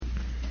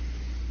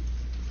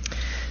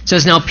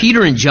says, "Now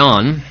Peter and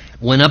John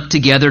went up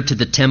together to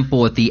the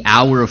temple at the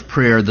hour of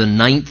prayer, the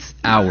 9th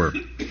hour.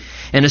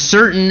 And a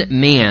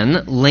certain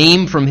man,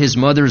 lame from his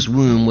mother's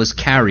womb, was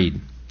carried,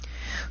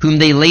 whom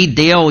they laid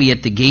daily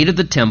at the gate of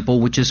the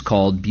temple, which is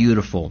called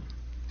Beautiful,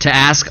 to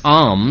ask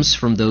alms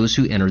from those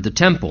who enter the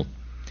temple.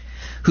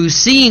 Who,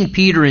 seeing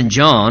Peter and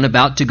John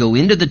about to go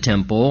into the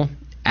temple,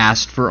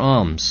 asked for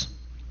alms.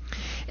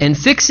 And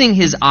fixing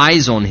his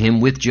eyes on him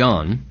with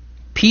John,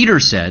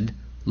 Peter said,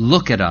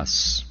 'Look at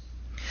us.'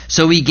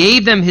 So he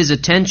gave them his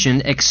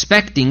attention,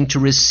 expecting to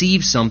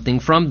receive something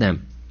from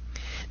them.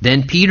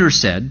 Then Peter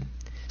said,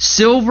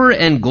 'Silver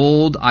and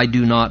gold I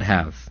do not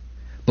have,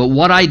 but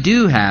what I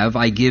do have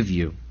I give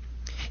you.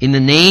 In the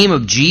name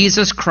of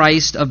Jesus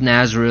Christ of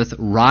Nazareth,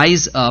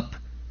 rise up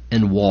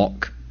and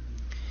walk.'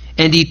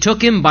 And he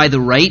took him by the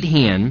right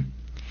hand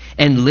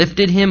and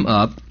lifted him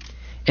up,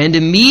 and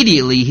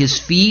immediately his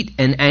feet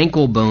and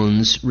ankle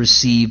bones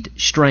received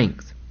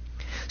strength.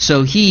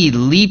 So he,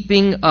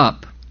 leaping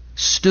up,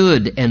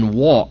 stood and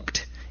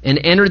walked, and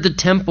entered the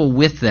temple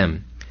with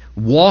them,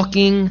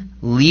 walking,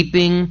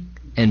 leaping,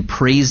 and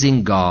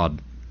praising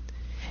God.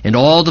 And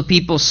all the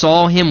people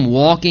saw him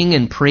walking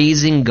and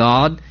praising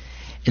God,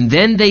 and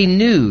then they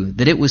knew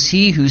that it was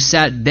he who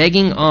sat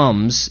begging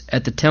alms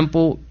at the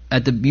temple,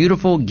 at the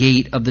beautiful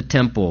gate of the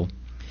temple.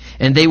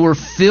 And they were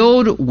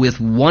filled with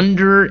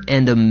wonder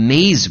and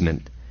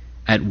amazement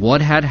at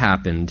what had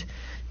happened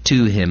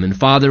to him." And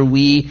Father,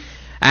 we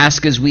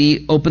ask as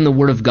we open the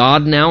Word of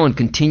God now and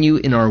continue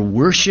in our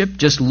worship,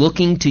 just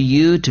looking to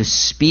you to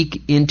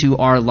speak into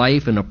our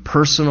life in a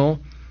personal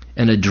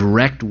and a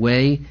direct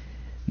way,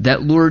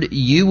 that, Lord,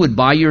 you would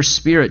by your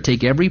Spirit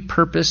take every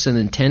purpose and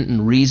intent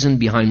and reason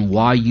behind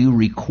why you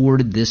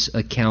recorded this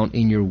account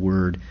in your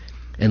Word,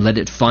 and let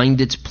it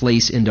find its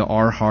place into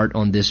our heart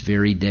on this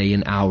very day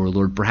and hour,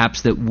 Lord,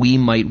 perhaps that we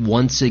might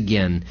once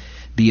again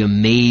be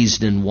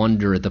amazed and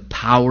wonder at the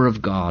power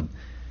of God,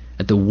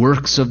 at the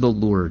works of the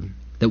Lord,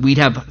 that we'd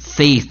have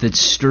faith that's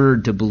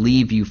stirred to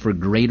believe you for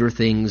greater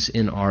things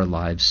in our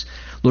lives.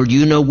 Lord,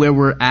 you know where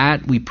we're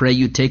at. We pray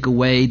you take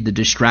away the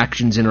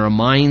distractions in our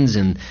minds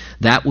and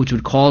that which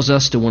would cause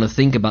us to want to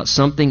think about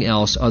something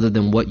else other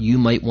than what you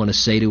might want to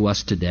say to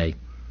us today.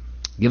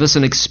 Give us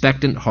an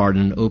expectant heart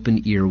and an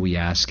open ear, we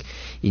ask.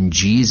 In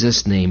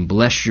Jesus' name,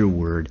 bless your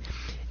word.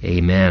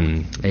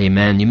 Amen.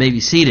 Amen. You may be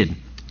seated.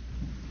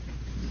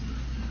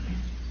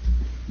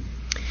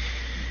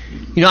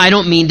 You know, I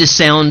don't mean to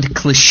sound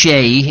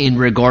cliche in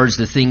regards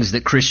to things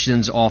that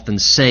Christians often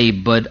say,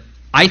 but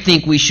I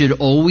think we should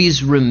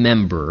always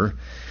remember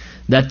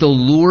that the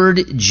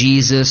Lord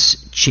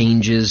Jesus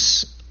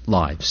changes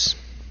lives.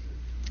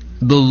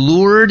 The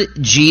Lord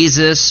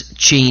Jesus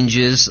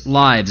changes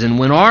lives. And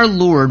when our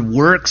Lord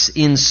works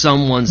in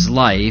someone's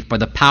life by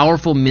the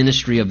powerful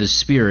ministry of His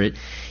Spirit,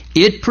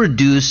 it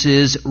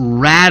produces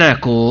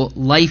radical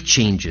life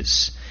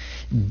changes.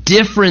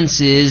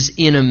 Differences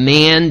in a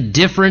man,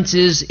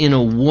 differences in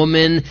a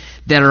woman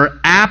that are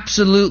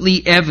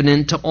absolutely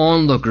evident to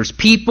onlookers.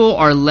 People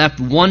are left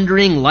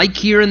wondering, like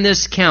here in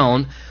this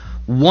account,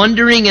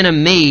 wondering and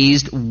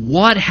amazed,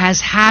 what has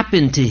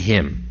happened to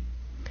him?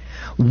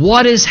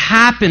 What has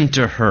happened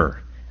to her?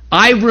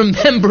 I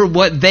remember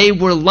what they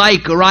were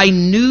like, or I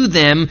knew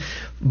them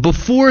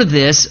before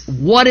this.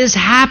 What has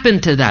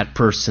happened to that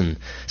person?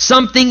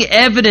 Something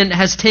evident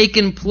has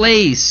taken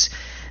place.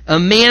 A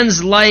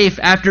man's life,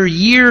 after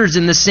years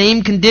in the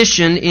same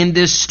condition in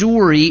this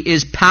story,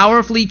 is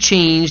powerfully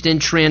changed and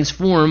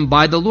transformed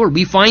by the Lord.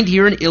 We find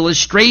here an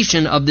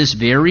illustration of this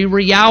very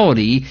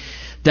reality,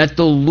 that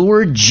the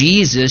Lord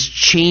Jesus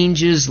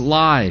changes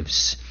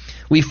lives.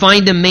 We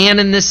find a man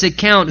in this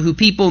account who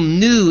people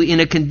knew in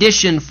a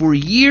condition for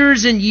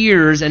years and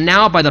years, and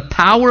now by the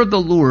power of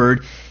the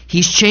Lord,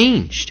 he's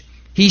changed.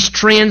 He's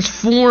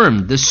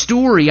transformed. The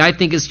story, I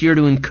think, is here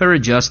to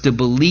encourage us to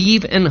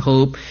believe and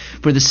hope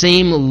for the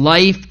same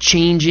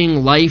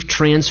life-changing,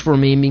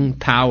 life-transforming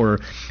power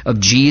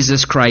of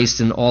Jesus Christ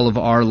in all of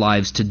our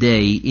lives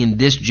today in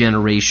this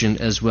generation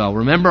as well.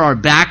 Remember our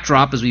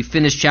backdrop as we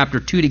finished chapter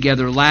 2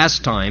 together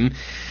last time.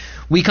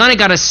 We kind of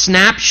got a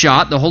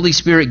snapshot the Holy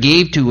Spirit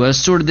gave to us,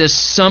 sort of this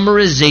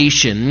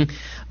summarization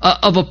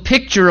of a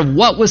picture of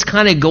what was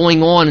kind of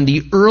going on in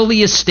the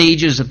earliest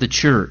stages of the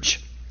church.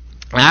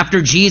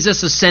 After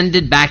Jesus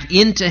ascended back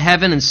into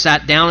heaven and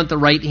sat down at the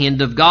right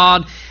hand of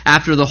God,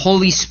 after the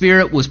Holy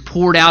Spirit was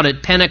poured out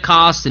at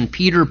Pentecost and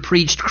Peter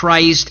preached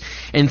Christ,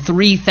 and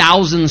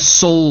 3,000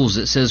 souls,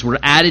 it says, were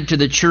added to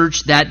the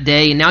church that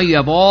day. And now you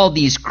have all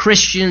these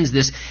Christians,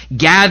 this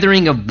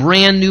gathering of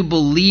brand new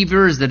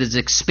believers that has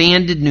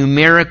expanded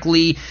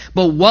numerically.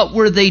 But what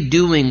were they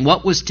doing?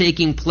 What was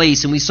taking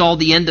place? And we saw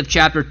the end of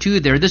chapter 2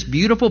 there, this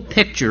beautiful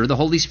picture the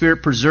Holy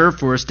Spirit preserved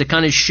for us to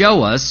kind of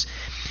show us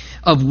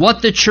of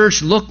what the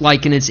church looked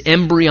like in its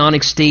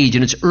embryonic stage,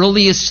 in its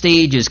earliest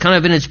stages, kind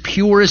of in its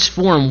purest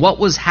form, what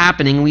was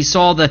happening. We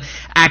saw the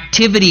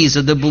activities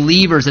of the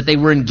believers that they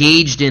were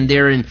engaged in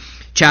there in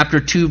chapter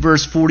 2,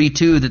 verse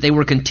 42, that they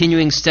were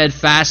continuing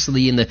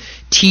steadfastly in the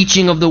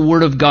teaching of the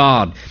Word of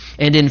God,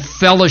 and in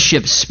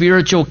fellowship,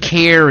 spiritual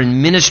care,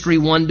 and ministry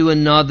one to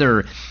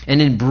another,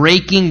 and in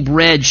breaking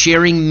bread,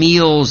 sharing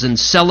meals, and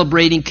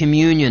celebrating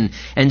communion,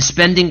 and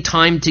spending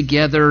time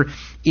together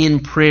in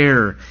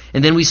prayer.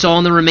 And then we saw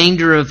in the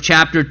remainder of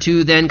chapter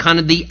 2 then kind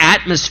of the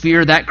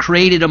atmosphere that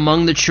created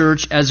among the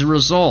church as a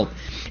result.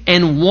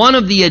 And one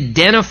of the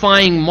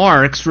identifying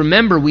marks,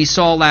 remember we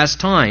saw last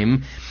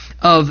time,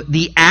 of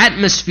the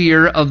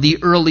atmosphere of the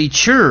early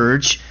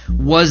church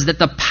was that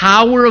the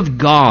power of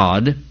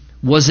God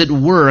was at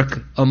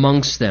work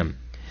amongst them.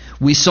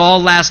 We saw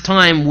last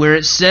time where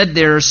it said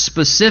there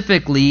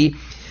specifically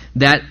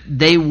that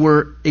they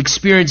were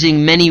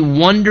experiencing many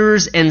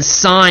wonders and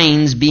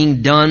signs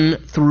being done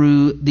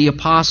through the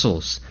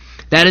apostles.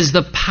 That is,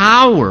 the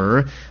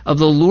power of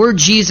the Lord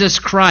Jesus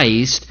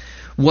Christ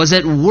was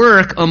at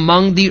work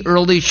among the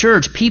early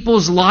church.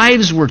 People's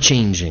lives were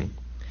changing.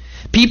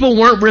 People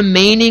weren't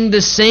remaining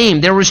the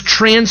same. There was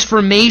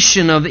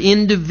transformation of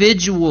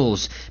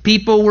individuals.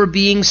 People were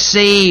being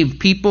saved.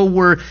 People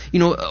were,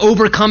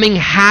 overcoming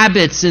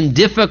habits and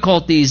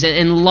difficulties,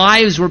 and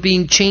lives were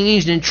being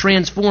changed and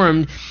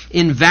transformed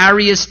in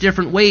various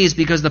different ways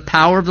because the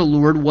power of the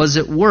Lord was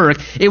at work.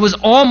 It was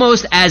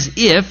almost as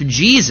if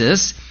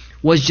Jesus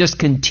was just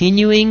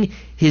continuing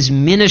his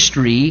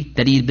ministry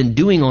that he had been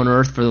doing on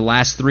earth for the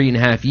last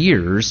 3.5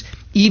 years,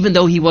 even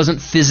though he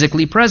wasn't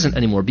physically present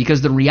anymore.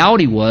 Because the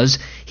reality was,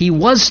 he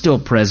was still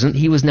present.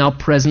 He was now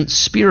present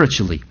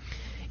spiritually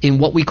in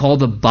what we call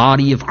the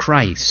body of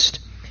Christ,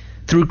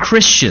 through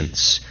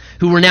Christians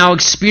who were now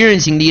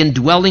experiencing the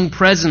indwelling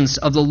presence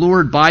of the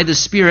Lord by the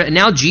Spirit. And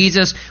now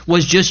Jesus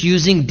was just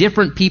using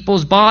different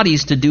people's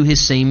bodies to do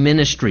his same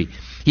ministry.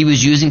 He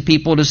was using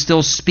people to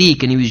still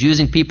speak, and he was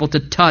using people to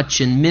touch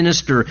and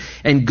minister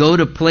and go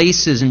to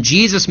places. And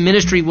Jesus'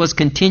 ministry was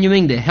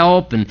continuing to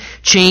help and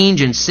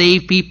change and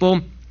save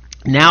people.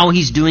 Now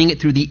he's doing it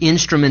through the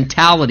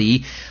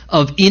instrumentality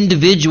of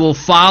individual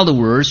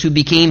followers who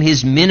became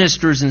his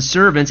ministers and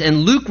servants.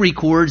 And Luke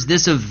records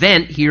this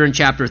event here in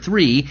chapter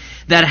 3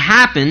 that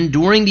happened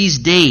during these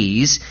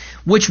days,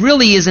 which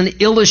really is an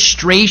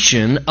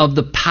illustration of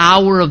the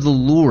power of the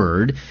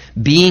Lord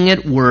being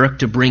at work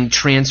to bring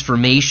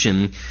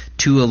transformation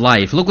to a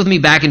life. Look with me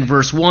back in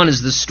verse 1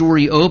 as the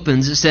story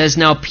opens. It says,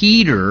 "Now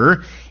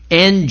Peter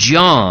and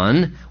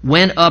John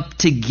went up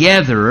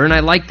together," and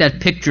I like that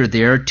picture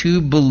there,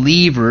 two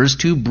believers,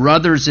 two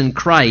brothers in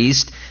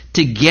Christ,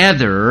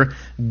 together,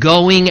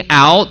 going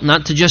out,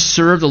 not to just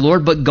serve the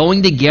Lord, but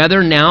going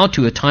together now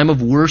to a time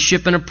of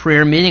worship and a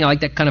prayer meeting. I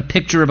like that kind of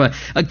picture of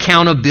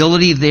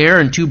accountability there,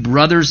 and two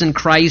brothers in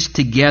Christ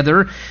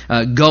together,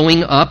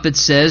 going up, it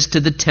says,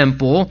 to the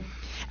temple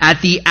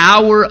at the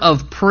hour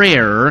of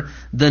prayer,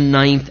 the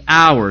 9th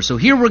hour. So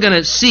here we're going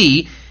to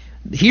see,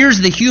 here's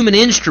the human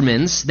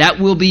instruments that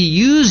will be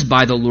used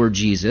by the Lord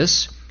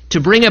Jesus to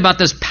bring about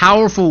this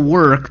powerful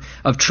work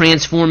of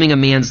transforming a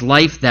man's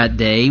life that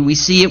day. We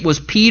see it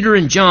was Peter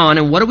and John,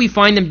 and what do we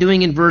find them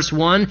doing in verse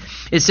 1?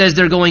 It says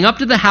they're going up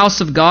to the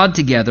house of God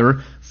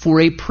together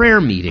for a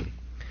prayer meeting.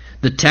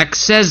 The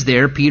text says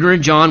there, Peter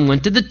and John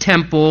went to the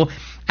temple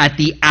at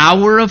the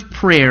hour of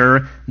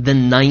prayer, the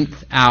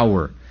 9th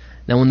hour.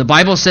 Now when the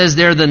Bible says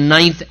there the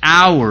 9th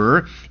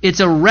hour, it's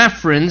a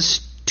reference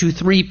to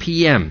 3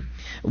 p.m.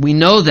 We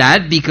know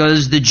that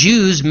because the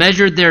Jews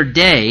measured their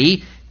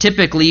day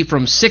typically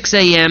from 6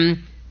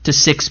 a.m. to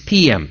 6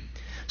 p.m.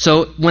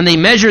 So when they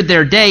measured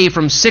their day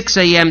from 6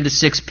 a.m. to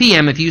 6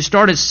 p.m., if you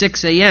start at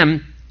 6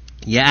 a.m.,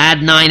 you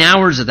add 9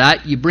 hours of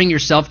that, you bring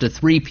yourself to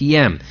 3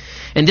 p.m.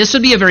 And this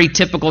would be a very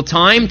typical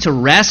time to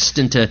rest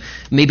and to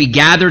maybe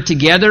gather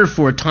together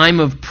for a time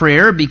of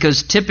prayer,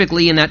 because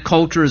typically in that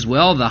culture as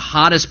well, the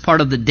hottest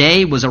part of the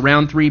day was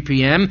around 3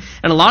 p.m.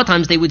 And a lot of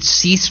times they would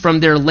cease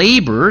from their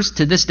labors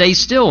to this day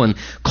still. In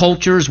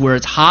cultures where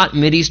it's hot,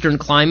 Mideastern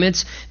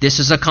climates, this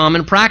is a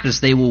common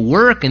practice. They will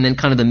work, and then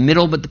kind of the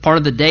middle part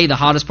of the day, the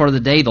hottest part of the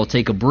day, they'll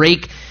take a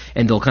break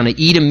and they'll kind of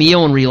eat a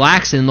meal and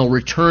relax, and they'll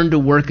return to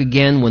work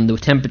again when the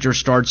temperature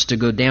starts to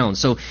go down.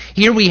 So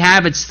here we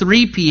have, it's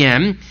 3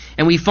 p.m.,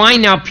 and we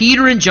find now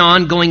Peter and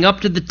John going up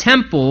to the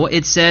temple,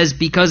 it says,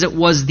 because it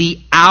was the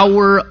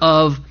hour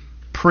of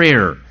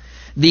prayer.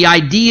 The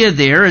idea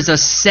there is a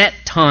set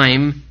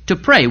time to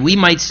pray. We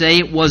might say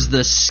it was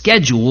the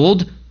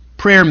scheduled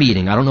prayer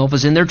meeting. I don't know if it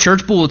was in their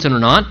church bulletin or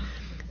not,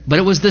 but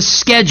it was the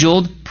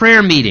scheduled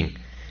prayer meeting.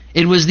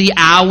 It was the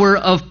hour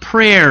of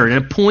prayer, an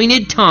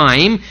appointed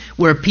time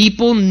where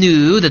people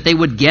knew that they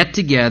would get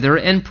together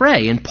and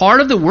pray. And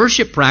part of the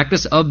worship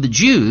practice of the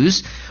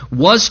Jews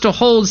was to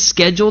hold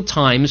scheduled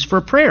times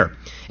for prayer.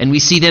 And we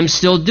see them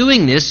still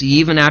doing this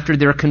even after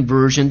their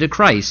conversion to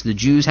Christ. The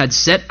Jews had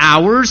set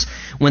hours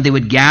when they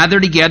would gather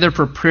together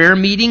for prayer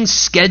meetings,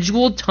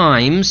 scheduled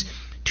times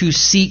to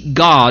seek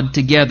God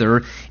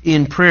together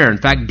in prayer. In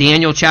fact,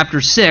 Daniel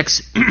chapter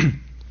 6...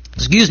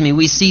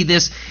 we see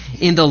this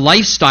in the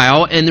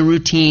lifestyle and the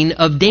routine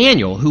of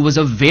Daniel, who was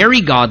a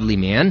very godly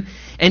man.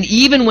 And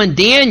even when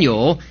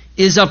Daniel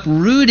is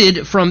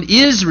uprooted from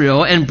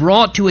Israel and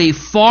brought to a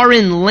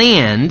foreign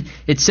land,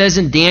 it says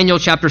in Daniel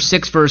chapter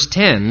 6 verse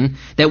 10,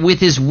 that with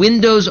his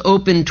windows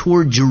open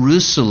toward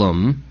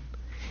Jerusalem,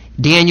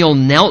 Daniel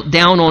knelt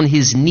down on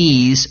his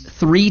knees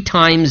 3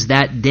 times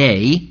that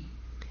day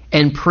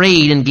and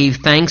prayed and gave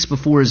thanks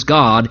before his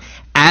God,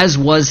 as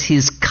was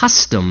his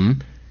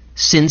custom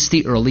since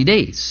the early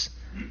days.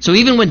 So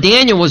even when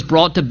Daniel was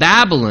brought to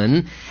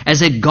Babylon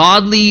as a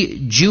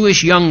godly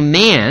Jewish young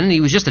man, he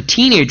was just a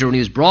teenager when he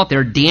was brought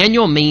there,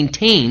 Daniel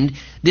maintained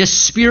this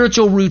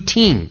spiritual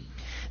routine,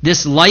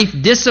 this life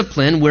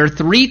discipline where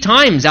 3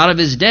 times out of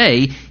his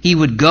day he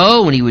would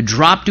go and he would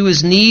drop to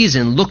his knees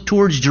and look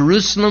towards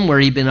Jerusalem where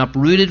he'd been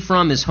uprooted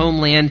from his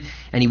homeland,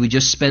 and he would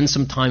just spend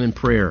some time in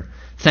prayer,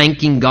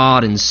 thanking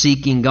God and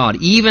seeking God,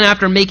 even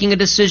after making a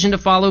decision to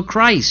follow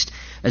Christ.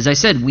 As I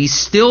said, we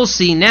still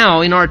see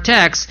now in our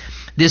text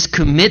this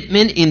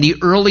commitment in the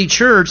early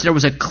church. There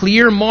was a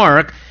clear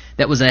mark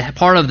that was a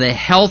part of the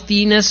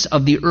healthiness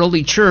of the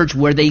early church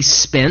where they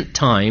spent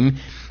time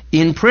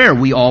in prayer.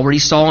 We already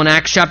saw in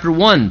Acts chapter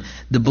 1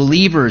 the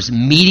believers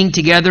meeting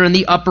together in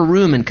the upper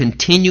room and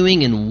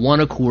continuing in one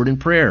accord in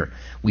prayer.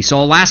 We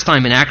saw last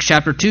time in Acts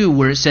chapter 2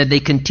 where it said they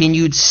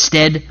continued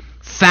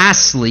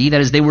steadfastly,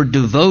 that is, they were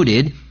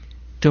devoted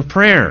to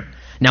prayer.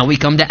 Now we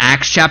come to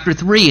Acts chapter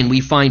 3 and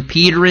we find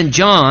Peter and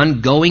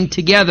John going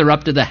together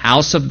up to the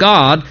house of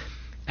God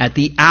at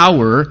the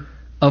hour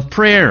of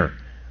prayer.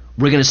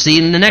 We're going to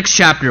see in the next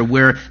chapter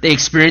where they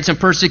experience some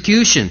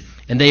persecution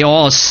and they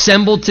all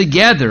assemble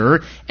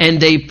together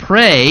and they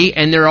pray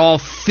and they're all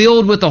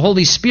filled with the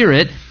Holy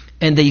Spirit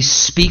and they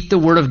speak the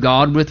word of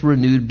God with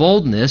renewed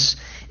boldness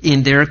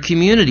in their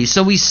community.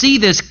 So we see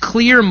this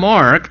clear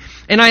mark,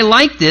 and I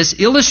like this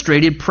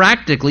illustrated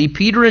practically,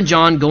 Peter and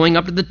John going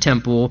up to the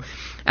temple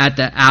at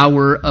the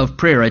hour of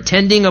prayer,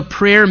 attending a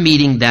prayer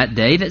meeting that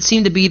day that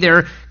seemed to be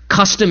their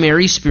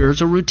customary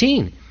spiritual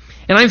routine.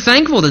 And I'm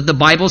thankful that the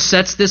Bible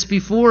sets this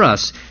before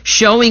us,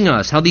 showing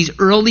us how these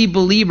early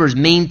believers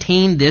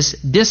maintained this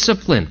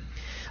discipline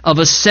of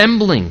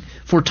assembling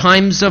for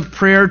times of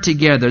prayer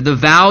together, the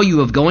value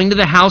of going to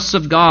the house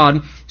of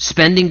God,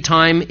 spending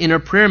time in a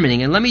prayer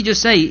meeting. And let me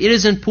just say, it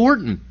is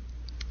important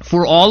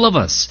for all of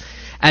us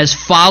as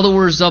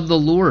followers of the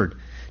Lord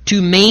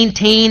to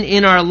maintain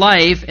in our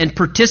life and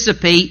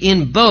participate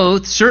in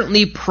both,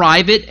 certainly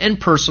private and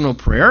personal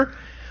prayer,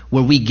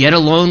 where we get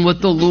alone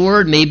with the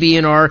Lord, maybe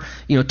in our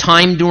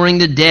time during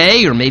the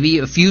day, or maybe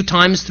a few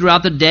times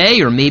throughout the day,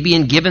 or maybe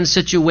in given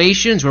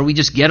situations where we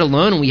just get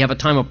alone and we have a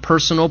time of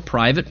personal,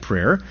 private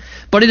prayer.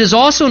 But it is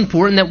also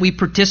important that we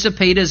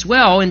participate as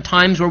well in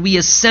times where we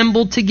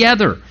assemble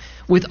together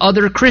with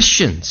other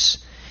Christians.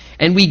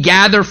 And we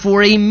gather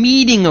for a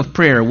meeting of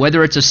prayer,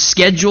 whether it's a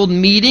scheduled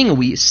meeting,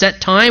 we set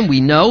time, we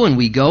know, and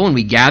we go and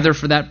we gather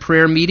for that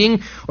prayer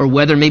meeting, or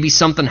whether maybe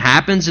something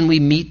happens and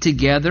we meet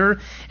together.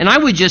 And I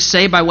would just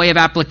say by way of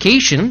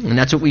application, and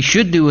that's what we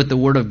should do with the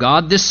Word of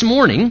God, this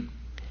morning,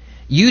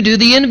 you do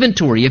the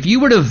inventory. If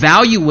you were to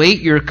evaluate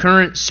your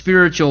current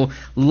spiritual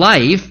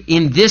life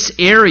in this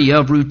area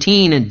of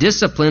routine and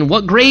discipline,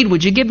 what grade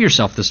would you give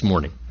yourself this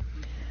morning?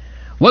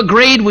 What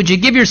grade would you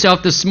give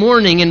yourself this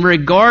morning in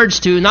regards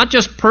to not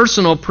just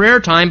personal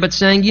prayer time, but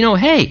saying,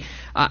 hey,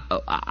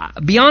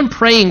 beyond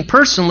praying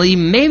personally,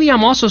 maybe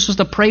I'm also supposed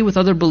to pray with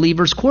other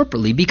believers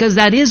corporately, because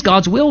that is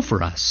God's will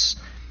for us.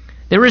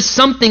 There is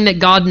something that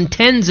God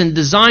intends and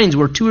designs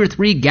where 2 or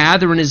 3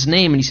 gather in His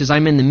name, and He says,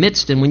 I'm in the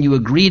midst, and when you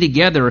agree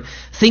together,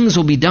 things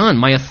will be done.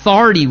 My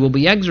authority will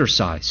be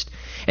exercised.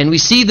 And we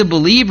see the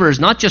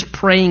believers not just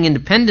praying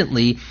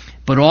independently,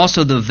 but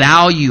also the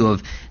value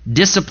of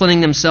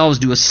disciplining themselves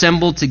to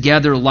assemble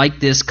together like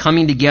this,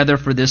 coming together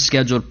for this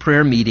scheduled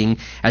prayer meeting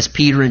as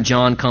Peter and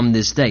John come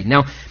this day.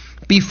 Now,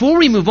 before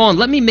we move on,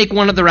 let me make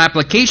one other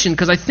application,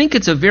 because I think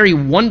it's a very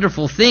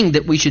wonderful thing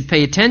that we should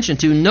pay attention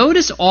to.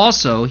 Notice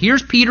also,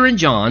 here's Peter and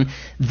John.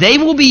 They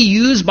will be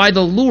used by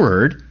the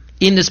Lord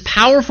in this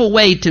powerful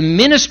way to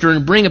minister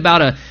and bring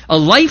about a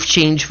life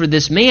change for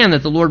this man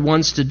that the Lord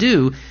wants to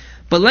do.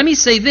 But let me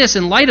say this,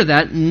 in light of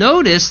that,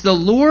 notice the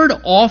Lord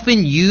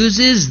often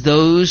uses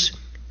those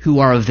who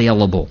are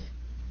available,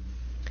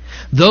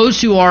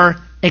 those who are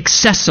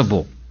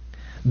accessible,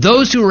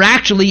 those who are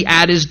actually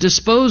at His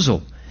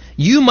disposal.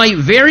 You might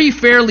very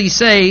fairly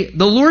say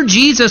the Lord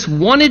Jesus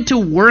wanted to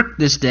work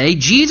this day.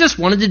 Jesus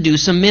wanted to do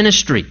some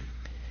ministry.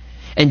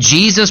 And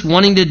Jesus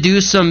wanting to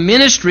do some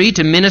ministry,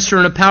 to minister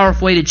in a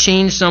powerful way to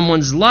change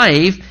someone's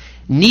life,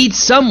 needs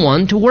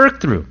someone to work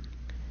through.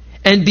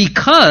 And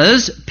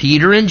because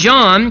Peter and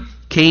John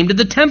came to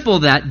the temple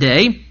that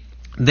day,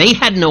 they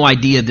had no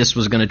idea this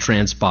was going to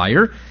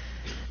transpire.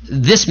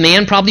 This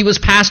man probably was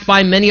passed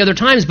by many other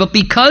times, but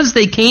because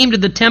they came to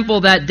the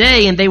temple that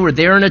day and they were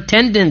there in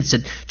attendance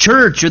at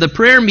church or the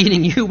prayer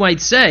meeting, you might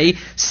say,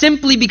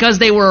 simply because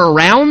they were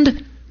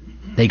around,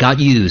 they got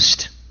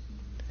used.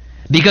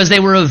 Because they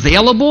were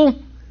available,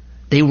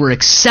 they were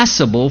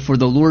accessible for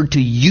the Lord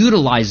to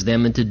utilize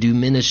them and to do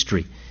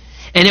ministry.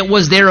 And it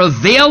was their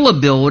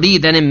availability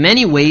that in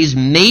many ways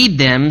made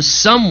them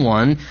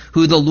someone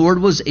who the Lord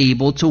was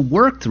able to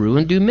work through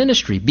and do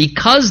ministry.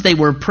 Because they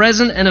were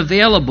present and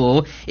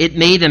available, it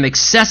made them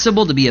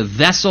accessible to be a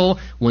vessel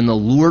when the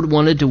Lord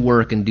wanted to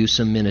work and do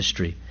some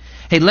ministry.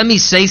 Hey, let me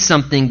say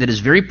something that is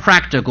very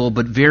practical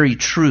but very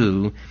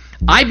true.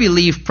 I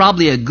believe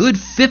probably a good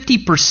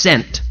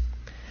 50%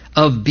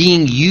 of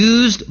being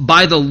used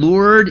by the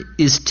Lord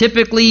is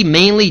typically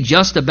mainly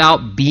just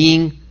about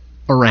being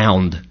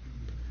around.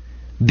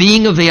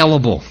 Being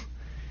available,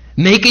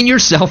 making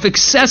yourself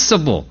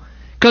accessible.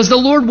 Because the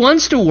Lord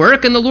wants to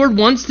work and the Lord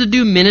wants to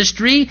do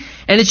ministry,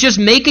 and it's just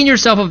making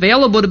yourself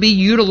available to be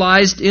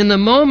utilized in the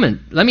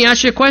moment. Let me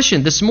ask you a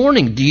question. This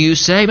morning, do you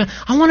say,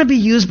 I want to be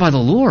used by the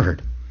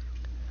Lord.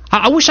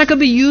 I wish I could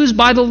be used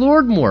by the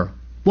Lord more.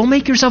 Well,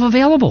 make yourself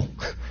available.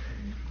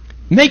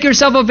 Make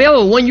yourself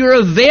available. When you're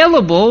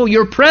available,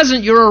 you're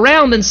present, you're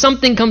around, and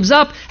something comes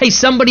up. Hey,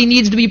 somebody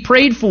needs to be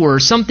prayed for, or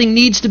something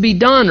needs to be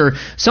done, or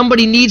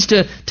somebody needs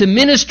to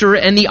minister,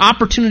 and the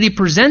opportunity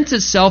presents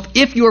itself.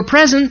 If you're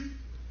present,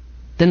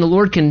 then the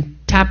Lord can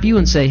tap you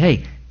and say,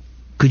 hey,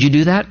 could you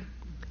do that?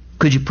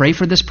 Could you pray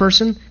for this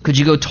person? Could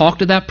you go talk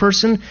to that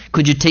person?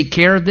 Could you take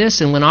care of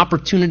this? And when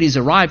opportunities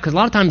arrive, because a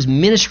lot of times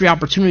ministry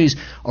opportunities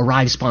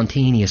arrive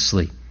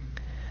spontaneously.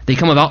 They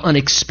come about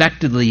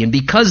unexpectedly, and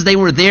because they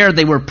were there,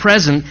 they were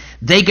present,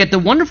 they get the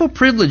wonderful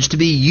privilege to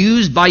be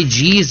used by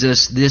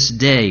Jesus this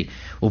day.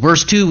 Well,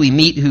 verse 2, we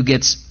meet who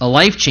gets a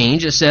life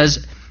change. It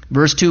says,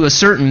 verse 2, a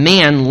certain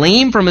man,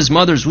 lame from his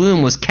mother's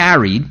womb, was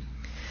carried,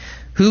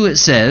 who, it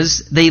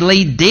says, they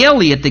laid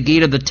daily at the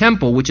gate of the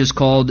temple, which is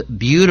called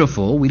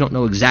Beautiful. We don't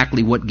know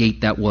exactly what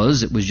gate that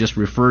was. It was just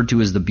referred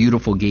to as the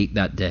Beautiful Gate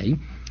that day.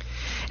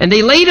 And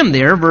they laid him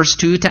there, verse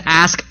 2, to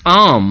ask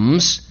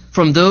alms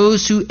from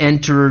those who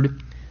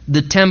entered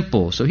the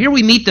temple. So here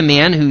we meet the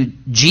man who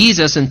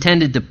Jesus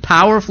intended to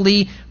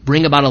powerfully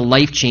bring about a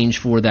life change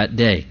for that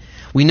day.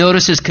 We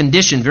notice his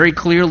condition very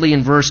clearly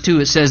in verse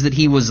 2. It says that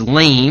he was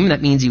lame.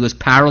 That means he was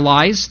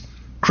paralyzed,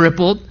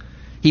 crippled.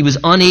 He was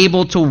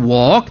unable to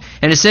walk.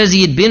 And it says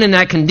he had been in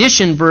that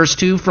condition, verse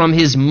 2, from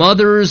his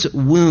mother's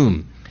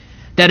womb.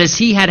 That is,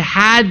 he had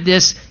had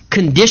this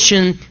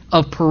condition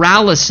of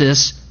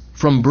paralysis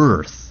from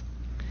birth.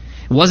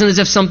 It wasn't as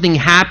if something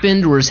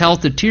happened or his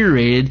health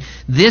deteriorated.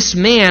 This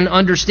man,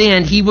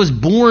 understand, he was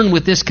born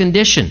with this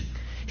condition.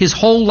 His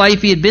whole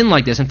life he had been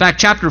like this. In fact,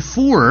 chapter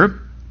 4,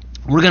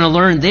 we're going to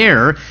learn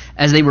there,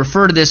 as they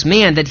refer to this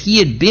man, that he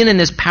had been in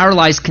this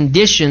paralyzed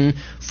condition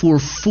for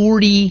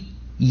 40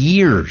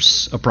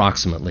 years,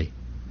 approximately.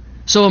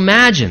 So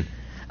imagine,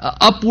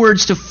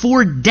 upwards to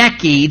 4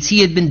 decades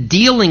he had been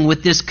dealing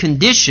with this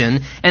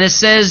condition, and it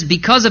says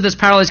because of this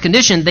paralyzed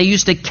condition, they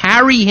used to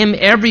carry him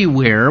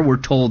everywhere, we're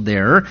told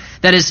there.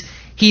 That is,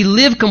 he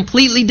lived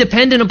completely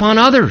dependent upon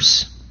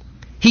others.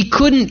 He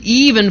couldn't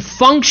even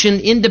function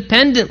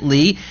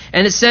independently,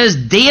 and it says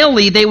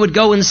daily they would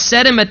go and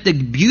set him at the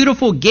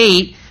beautiful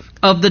gate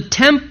of the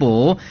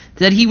temple,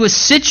 that he was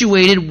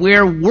situated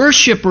where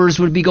worshipers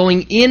would be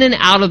going in and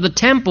out of the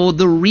temple.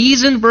 The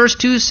reason, verse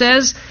 2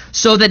 says,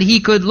 so that he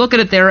could, look at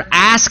it there,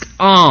 ask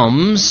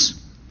alms.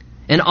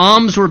 And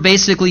alms were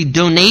basically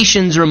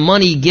donations or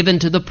money given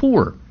to the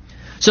poor.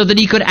 So that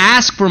he could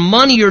ask for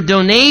money or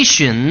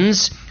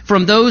donations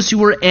from those who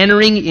were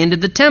entering into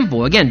the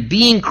temple. Again,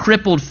 being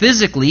crippled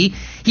physically,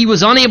 he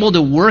was unable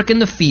to work in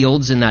the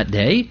fields in that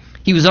day.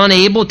 He was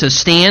unable to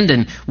stand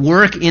and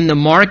work in the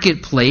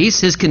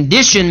marketplace. His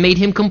condition made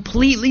him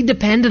completely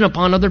dependent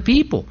upon other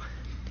people.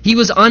 He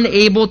was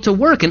unable to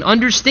work. And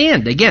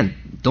understand, again,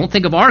 don't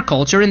think of our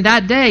culture. In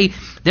that day,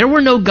 there were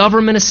no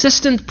government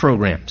assistance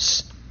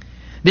programs.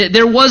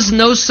 There was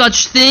no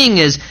such thing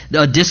as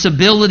a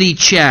disability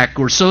check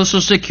or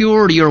Social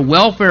Security or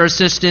welfare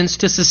assistance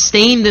to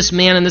sustain this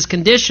man in this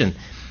condition.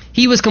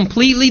 He was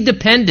completely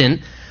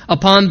dependent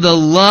upon the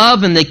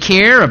love and the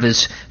care of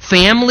his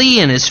family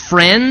and his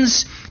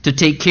friends to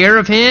take care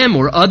of him,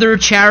 or other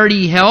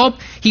charity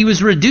help. He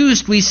was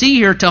reduced, we see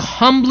here, to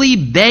humbly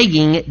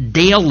begging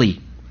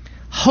daily,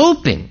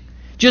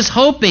 just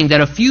hoping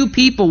that a few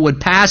people would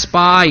pass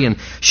by and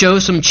show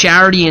some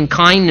charity and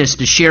kindness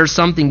to share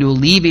something to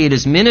alleviate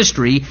his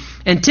ministry.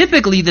 And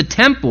typically the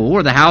temple,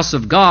 or the house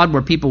of God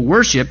where people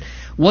worship,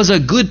 was a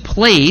good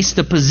place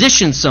to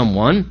position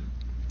someone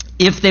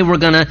if they were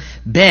going to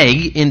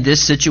beg in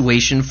this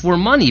situation for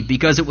money,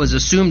 because it was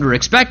assumed or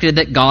expected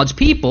that God's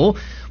people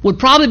would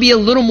probably be a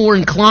little more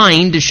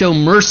inclined to show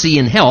mercy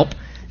and help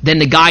than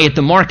the guy at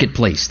the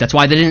marketplace. That's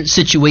why they didn't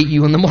situate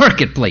you in the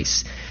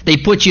marketplace. They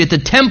put you at the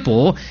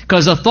temple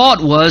because the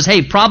thought was,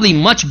 hey, probably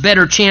much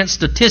better chance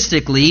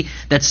statistically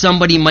that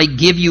somebody might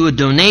give you a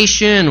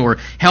donation or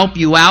help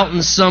you out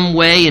in some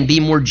way and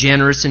be more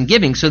generous in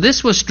giving. So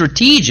this was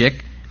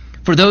strategic.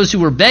 For those who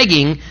were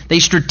begging, they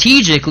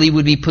strategically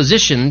would be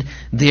positioned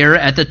there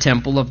at the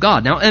temple of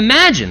God. Now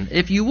imagine,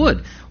 if you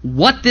would,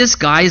 what this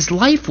guy's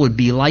life would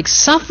be like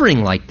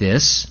suffering like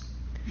this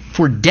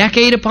for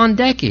decade upon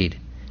decade.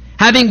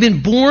 Having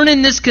been born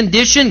in this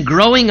condition,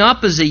 growing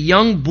up as a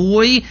young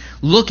boy,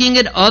 looking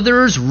at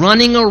others,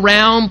 running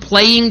around,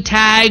 playing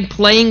tag,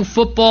 playing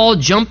football,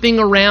 jumping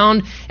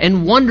around,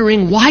 and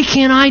wondering, why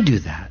can't I do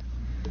that?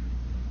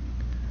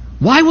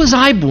 Why was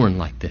I born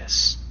like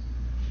this?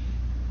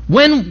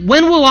 When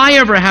will I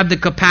ever have the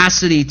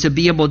capacity to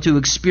be able to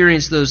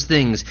experience those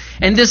things?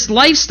 And this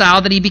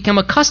lifestyle that he became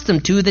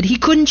accustomed to that he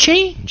couldn't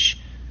change.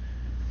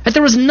 That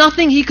there was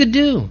nothing he could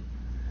do.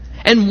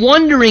 And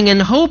wondering and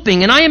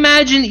hoping, and I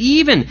imagine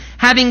even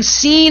having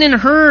seen and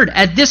heard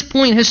at this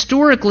point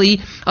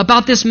historically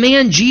about this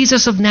man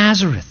Jesus of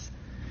Nazareth,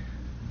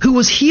 who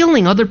was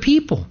healing other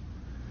people.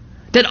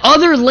 That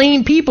other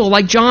lame people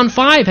like John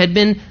 5 had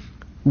been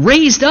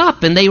raised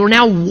up and they were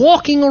now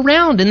walking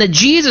around, and that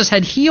Jesus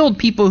had healed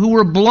people who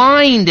were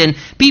blind and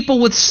people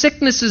with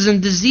sicknesses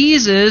and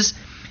diseases,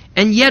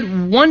 and yet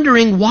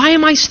wondering, why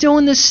am I still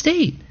in this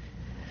state?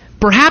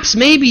 Perhaps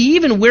maybe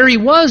even where he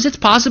was, it's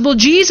possible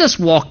Jesus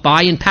walked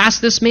by and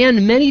passed this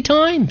man many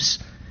times,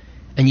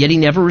 and yet he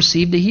never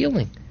received a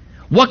healing.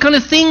 What kind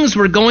of things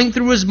were going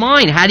through his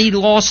mind? Had he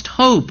lost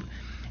hope?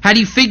 Had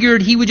he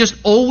figured he would just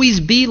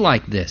always be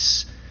like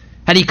this?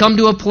 Had he come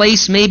to a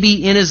place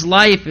maybe in his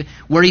life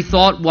where he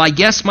thought, well, I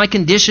guess my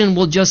condition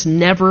will just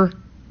never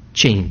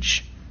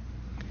change?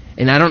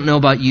 And I don't know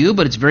about you,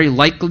 but it's very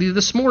likely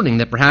this morning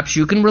that perhaps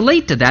you can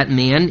relate to that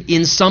man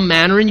in some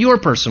manner in your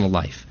personal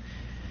life,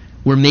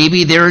 where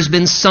maybe there has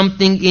been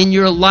something in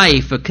your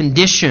life, a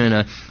condition,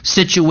 a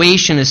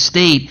situation, a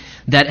state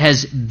that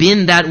has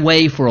been that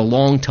way for a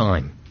long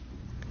time.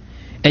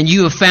 And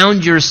you have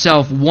found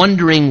yourself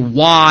wondering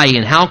why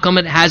and how come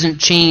it hasn't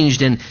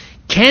changed, and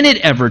can it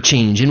ever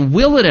change, and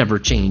will it ever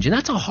change? And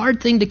that's a hard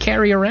thing to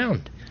carry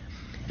around.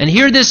 And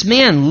here this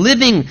man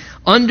living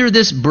under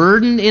this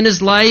burden in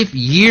his life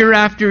year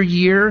after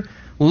year.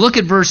 Well, look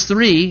at verse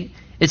 3.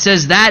 It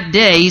says, that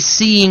day,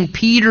 seeing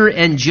Peter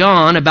and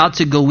John about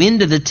to go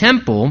into the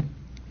temple,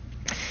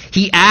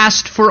 he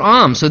asked for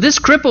alms. So this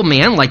crippled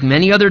man, like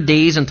many other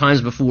days and times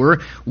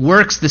before,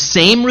 works the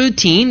same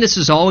routine. This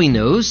is all he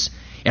knows.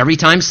 Every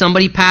time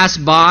somebody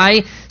passed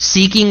by,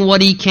 seeking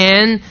what he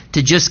can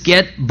to just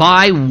get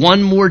by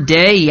one more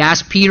day, he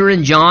asked Peter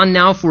and John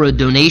now for a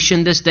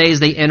donation this day as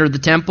they entered the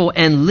temple.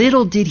 And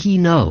little did he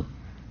know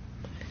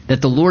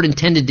that the Lord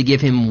intended to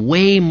give him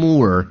way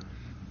more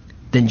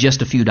than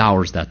just a few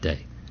dollars that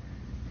day.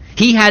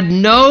 He had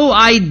no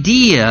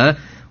idea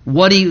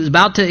what he was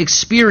about to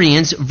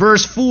experience.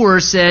 Verse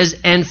 4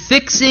 says, and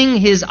fixing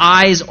his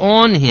eyes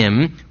on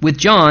him with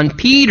John,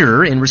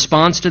 Peter, in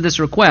response to this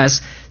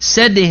request,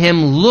 said to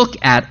him,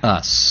 look at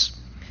us.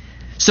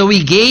 So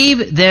he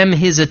gave them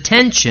his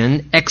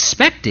attention,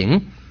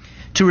 expecting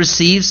to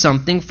receive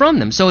something from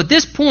them. So at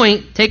this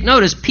point, take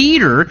notice,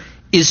 Peter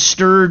is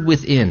stirred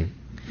within.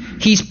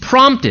 He's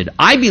prompted,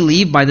 I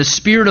believe, by the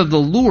Spirit of the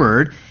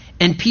Lord,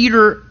 and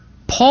Peter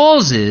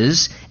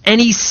pauses and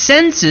he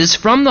senses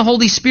from the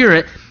Holy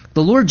Spirit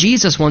the Lord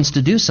Jesus wants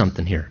to do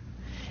something here.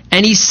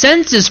 And he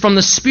senses from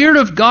the Spirit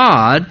of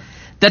God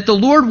that the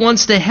Lord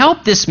wants to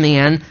help this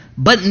man,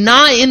 but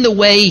not in the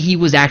way he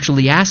was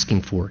actually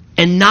asking for,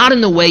 and not in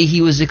the way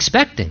he was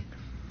expecting.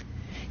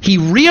 He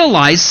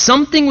realized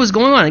something was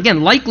going on.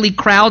 Again, likely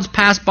crowds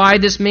passed by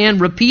this man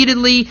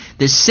repeatedly,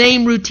 the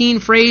same routine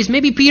phrase.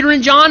 Maybe Peter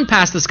and John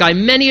passed this guy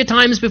many a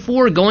times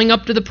before, going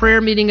up to the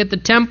prayer meeting at the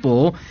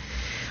temple,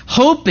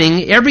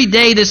 hoping every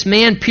day this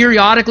man,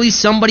 periodically,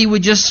 somebody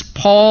would just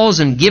pause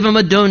and give him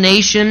a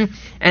donation.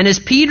 And as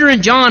Peter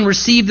and John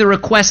received the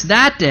request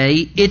that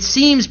day, it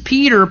seems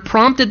Peter,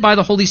 prompted by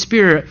the Holy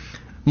Spirit,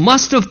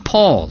 must have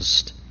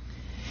paused.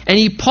 And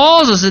he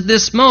pauses at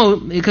this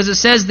moment because it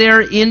says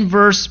there in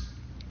verse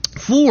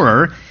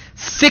 4,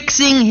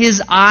 fixing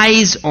his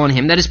eyes on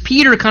him. That is,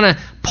 Peter kind of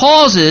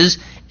pauses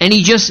and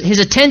his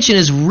attention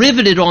is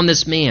riveted on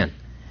this man.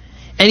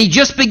 And he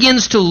just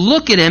begins to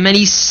look at him, and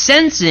he's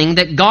sensing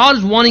that God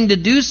is wanting to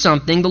do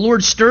something. The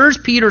Lord stirs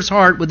Peter's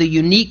heart with a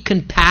unique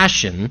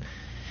compassion,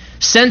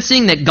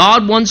 sensing that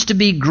God wants to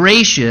be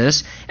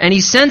gracious, and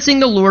he's sensing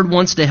the Lord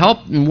wants to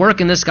help and work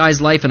in this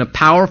guy's life in a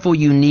powerful,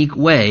 unique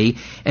way.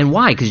 And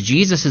why? Because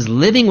Jesus is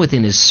living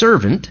within his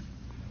servant,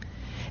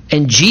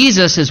 and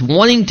Jesus is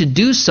wanting to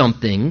do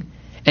something,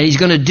 and he's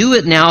going to do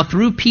it now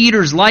through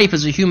Peter's life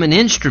as a human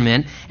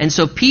instrument. And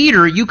so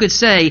Peter, you could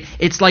say,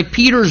 it's like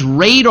Peter's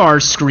radar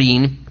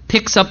screen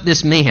picks up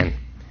this man.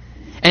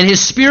 And his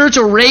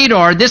spiritual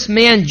radar, this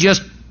man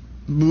just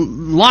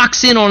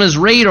locks in on his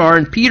radar,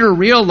 and Peter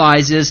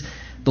realizes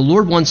the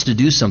Lord wants to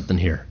do something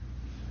here.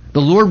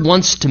 The Lord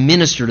wants to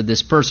minister to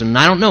this person. And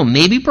I don't know,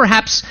 maybe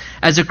perhaps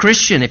as a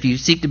Christian, if you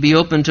seek to be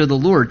open to the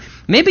Lord,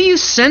 maybe you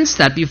sense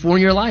that before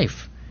in your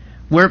life,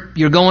 where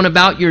you're going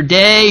about your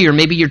day, or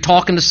maybe you're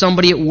talking to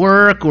somebody at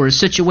work, or a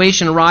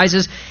situation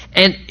arises,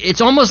 and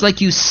it's almost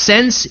like you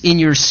sense in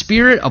your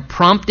spirit a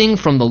prompting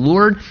from the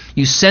Lord.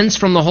 You sense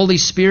from the Holy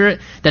Spirit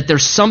that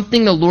there's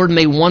something the Lord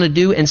may want to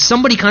do, and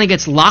somebody kind of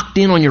gets locked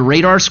in on your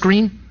radar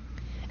screen,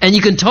 And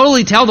you can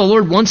totally tell the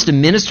Lord wants to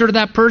minister to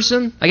that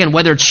person. Again,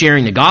 whether it's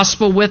sharing the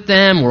gospel with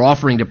them or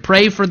offering to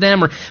pray for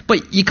them.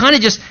 But you kind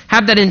of just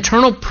have that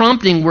internal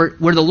prompting where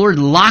the Lord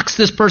locks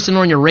this person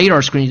on your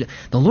radar screen.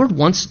 The Lord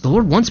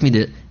wants me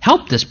to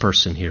help this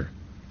person here.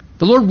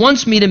 The Lord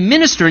wants me to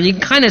minister. And you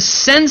can kind of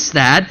sense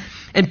that.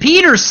 And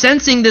Peter,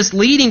 sensing this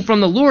leading from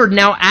the Lord,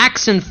 now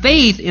acts in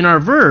faith in our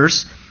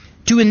verse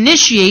to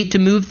initiate, to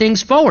move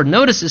things forward.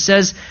 Notice it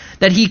says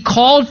that he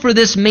called for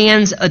this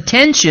man's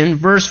attention,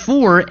 verse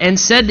 4, and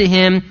said to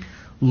him,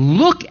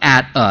 "Look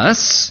at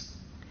us."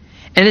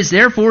 And it's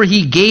therefore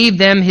he gave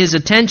them his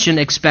attention,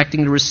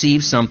 expecting to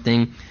receive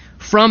something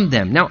from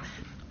them. Now,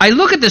 I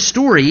look at the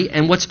story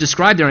and what's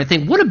described there, and I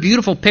think, what a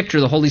beautiful picture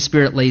the Holy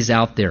Spirit lays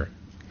out there.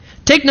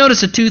 Take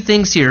notice of two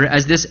things here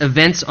as this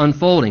event's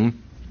unfolding.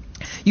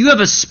 You have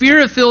a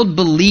Spirit-filled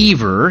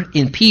believer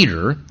in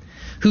Peter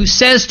who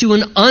says to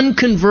an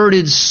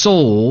unconverted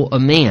soul, a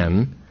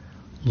man,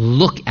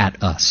 "Look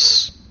at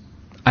us."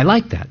 I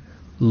like that.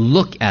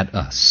 Look at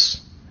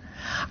us.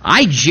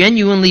 I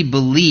genuinely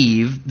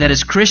believe that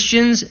as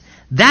Christians,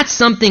 that's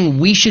something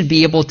we should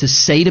be able to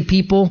say to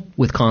people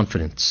with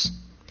confidence.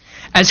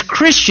 As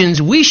Christians,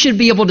 we should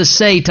be able to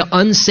say to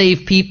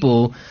unsaved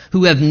people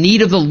who have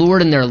need of the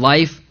Lord in their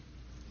life,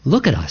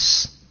 "Look at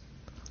us.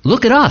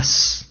 Look at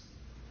us."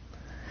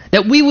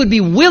 That we would be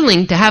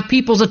willing to have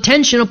people's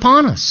attention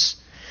upon us.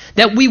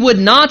 That we would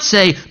not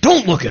say,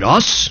 "Don't look at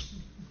us.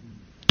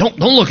 Don't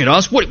look at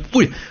us. What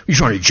you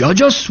trying to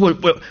judge us?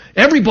 What,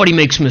 everybody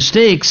makes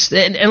mistakes."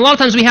 And a lot of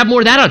times we have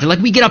more of that out there.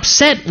 Like we get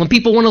upset when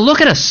people want to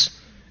look at us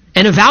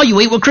and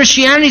evaluate what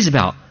Christianity's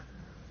about.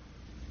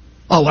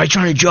 "Oh, why are you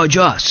trying to judge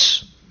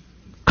us?"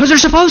 Because they're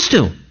supposed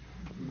to.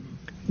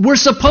 We're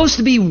supposed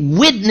to be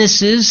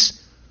witnesses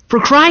for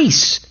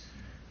Christ.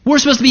 We're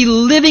supposed to be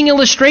living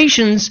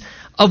illustrations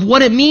of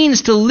what it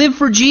means to live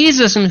for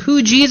Jesus and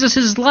who Jesus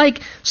is like.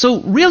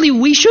 So really,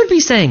 we should be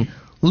saying,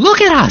 "Look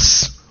at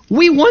us.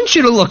 We want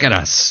you to look at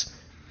us."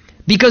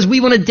 Because we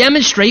want to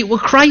demonstrate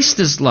what Christ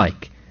is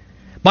like.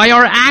 By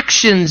our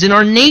actions and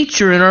our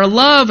nature and our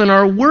love and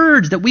our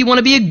words, that we want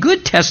to be a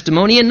good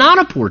testimony and not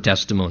a poor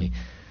testimony.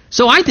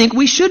 So I think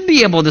we should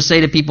be able to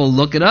say to people,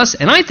 "Look at us."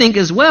 And I think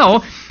as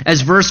well,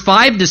 as verse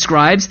 5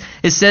 describes,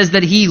 it says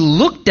that he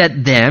looked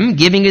at them,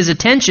 giving his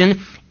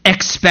attention,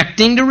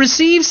 expecting to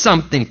receive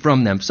something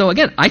from them. So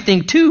again, I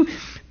think too,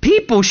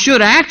 people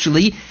should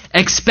actually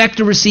expect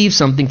to receive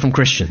something from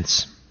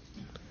Christians.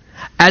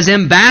 As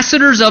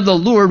ambassadors of the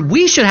Lord,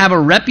 we should have a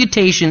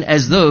reputation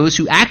as those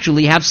who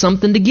actually have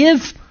something to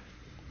give,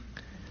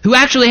 who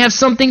actually have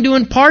something to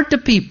impart to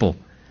people.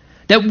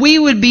 That we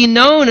would be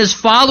known as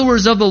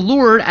followers of the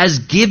Lord as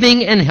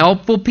giving and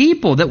helpful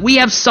people, that we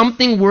have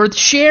something worth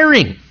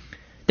sharing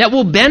that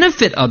will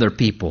benefit other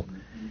people.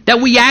 That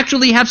we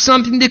actually have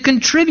something to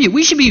contribute.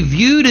 We should be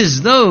viewed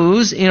as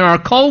those in our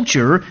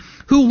culture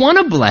who want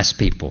to bless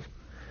people,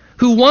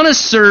 who want to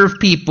serve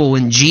people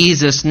in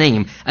Jesus'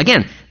 name.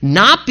 Again,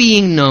 not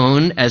being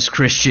known as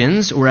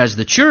Christians or as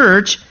the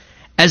church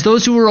as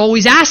those who are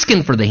always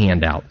asking for the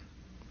handout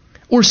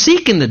or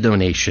seeking the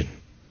donation.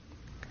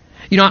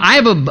 You know, I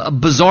have a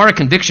bizarre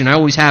conviction. I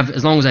always have,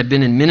 as long as I've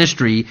been in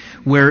ministry,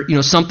 where,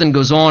 something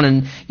goes on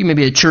and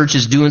maybe a church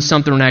is doing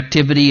something or an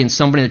activity and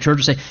somebody in the church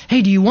will say,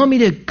 "Hey, do you want me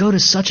to go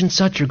to such and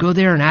such or go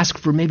there and ask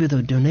for maybe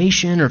the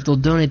donation or if they'll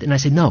donate?" And I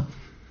say, "No.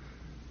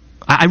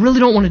 I really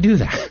don't want to do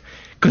that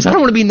because I don't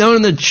want to be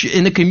known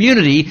in the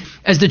community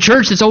as the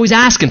church that's always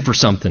asking for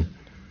something.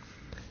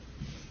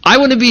 I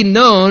want to be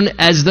known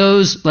as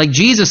those, like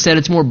Jesus said,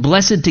 it's more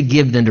blessed to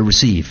give than to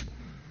receive."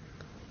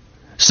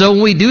 So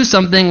when we do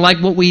something like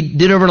what we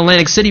did over in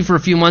Atlantic City for a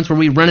few months where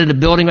we rented a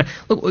building,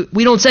 look,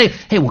 we don't say,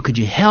 "Hey, well, could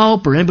you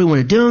help?" or "Anybody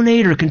want to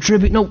donate or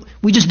contribute?" No,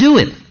 we just do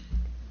it.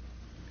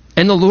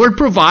 And the Lord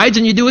provides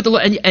and you do it,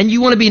 and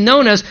you want to be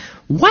known as,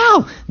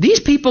 "Wow,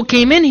 these people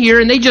came in here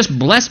and they just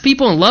bless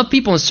people and love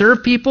people and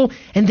serve people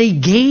and they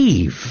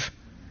gave.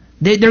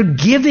 They're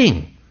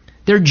giving.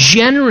 They're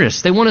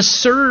generous. They want to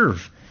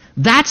serve."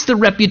 That's the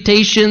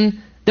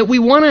reputation that we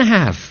want to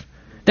have.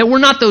 That we're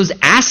not those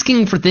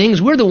asking for things.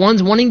 We're the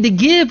ones wanting to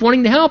give,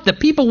 wanting to help. That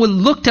people would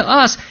look to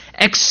us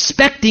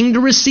expecting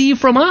to receive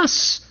from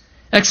us.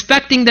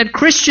 Expecting that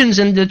Christians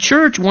and the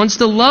church wants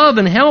to love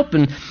and help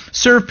and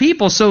serve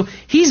people. So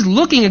he's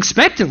looking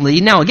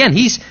expectantly. Now again,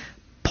 he's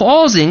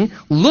pausing,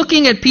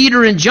 looking at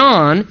Peter and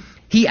John.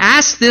 He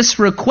asks this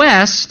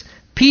request.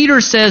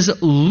 Peter says,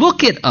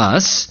 "Look at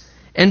us."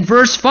 And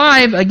verse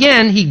 5,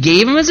 again, he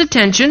gave him his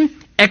attention,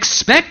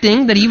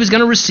 expecting that he was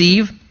going to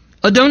receive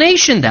a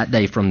donation that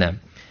day from them.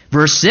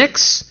 Verse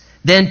 6,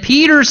 "Then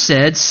Peter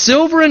said,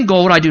 'Silver and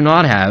gold I do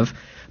not have,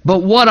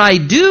 but what I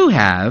do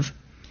have,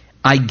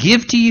 I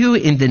give to you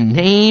in the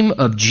name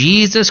of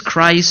Jesus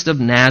Christ of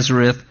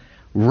Nazareth.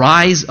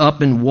 Rise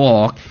up and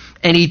walk.'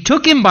 And he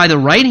took him by the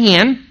right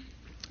hand,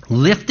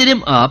 lifted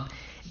him up,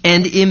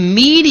 and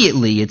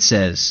immediately," it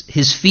says,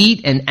 "his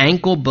feet and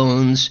ankle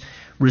bones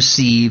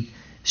received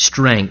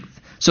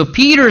strength." So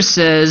Peter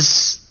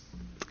says,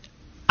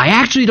 "I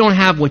actually don't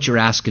have what you're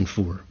asking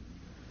for.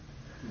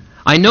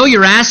 I know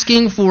you're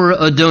asking for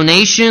a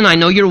donation. I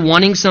know you're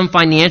wanting some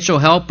financial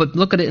help, but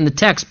look at it in the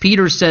text.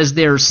 Peter says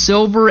there,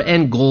 silver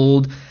and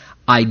gold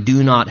I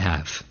do not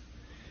have.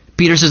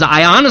 Peter says,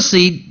 I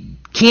honestly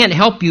can't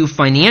help you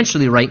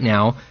financially right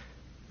now,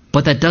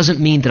 but that doesn't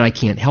mean that I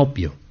can't help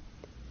you.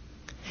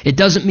 It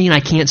doesn't mean I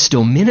can't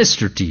still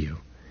minister to you.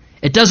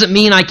 It doesn't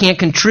mean I can't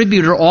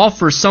contribute or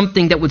offer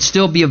something that would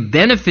still be of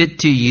benefit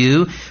to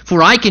you,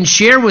 for I can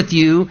share with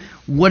you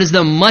what is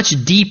the much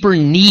deeper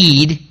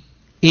need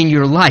in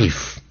your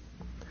life.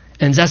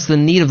 And that's the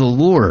need of the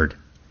Lord.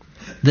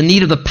 The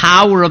need of the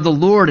power of the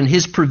Lord and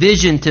His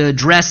provision to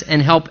address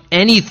and help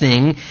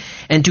anything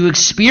and to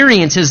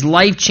experience His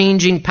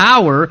life-changing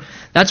power.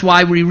 That's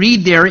why we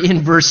read there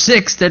in verse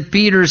 6 that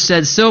Peter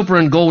said, silver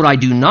and gold I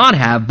do not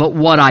have, but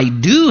what I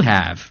do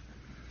have,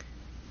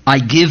 I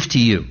give to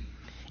you.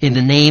 In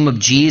the name of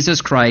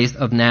Jesus Christ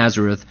of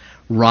Nazareth,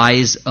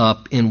 rise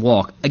up and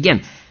walk.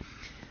 Again,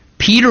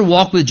 Peter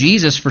walked with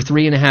Jesus for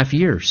 3.5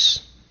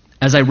 years.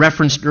 As I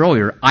referenced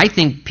earlier, I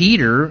think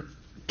Peter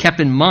kept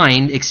in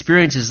mind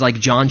experiences like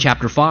John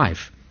chapter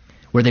 5,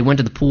 where they went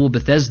to the pool of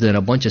Bethesda and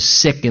a bunch of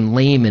sick and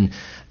lame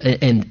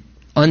and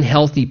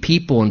unhealthy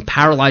people and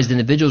paralyzed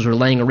individuals were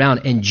laying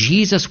around. And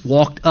Jesus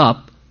walked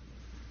up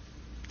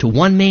to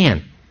one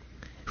man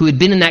who had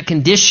been in that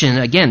condition,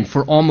 again,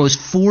 for almost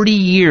 40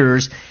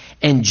 years.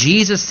 And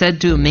Jesus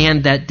said to a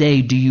man that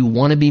day, do you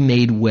want to be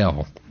made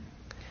well?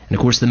 And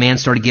of course, the man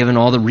started giving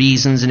all the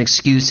reasons and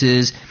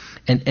excuses.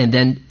 And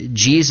then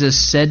Jesus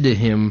said to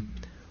him,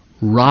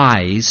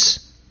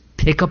 rise,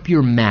 pick up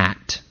your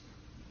mat.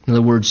 In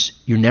other words,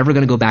 you're never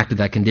going to go back to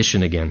that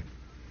condition again.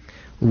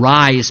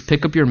 Rise,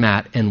 pick up your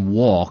mat, and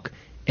walk.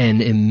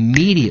 And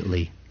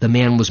immediately the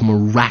man was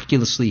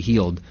miraculously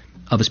healed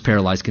of his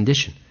paralyzed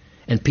condition.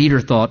 And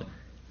Peter thought,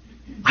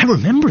 I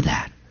remember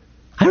that.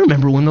 I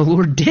remember when the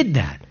Lord did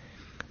that.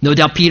 No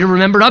doubt Peter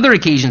remembered other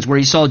occasions where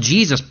he saw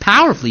Jesus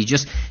powerfully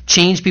just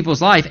change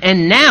people's life.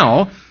 And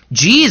now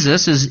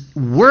Jesus is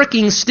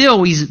working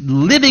still. He's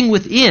living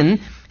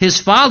within his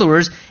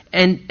followers,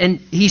 and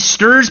he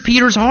stirs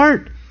Peter's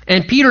heart.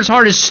 And Peter's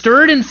heart is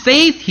stirred in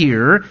faith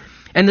here,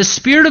 and the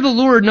Spirit of the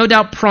Lord, no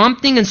doubt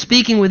prompting and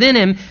speaking within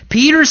him,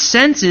 Peter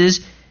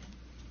senses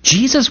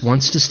Jesus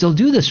wants to still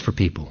do this for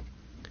people.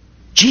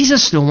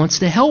 Jesus still wants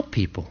to help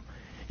people.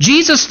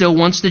 Jesus still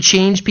wants to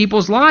change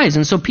people's lives.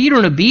 And so Peter,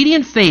 in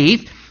obedient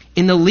faith,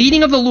 in the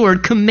leading of the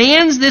Lord,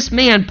 commands this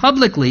man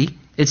publicly,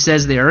 it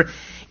says there,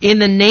 in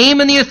the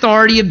name and the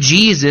authority of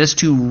Jesus,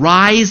 to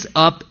rise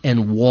up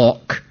and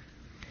walk.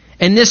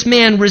 And this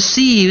man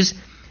receives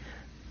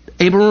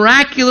a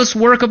miraculous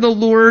work of the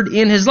Lord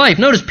in his life.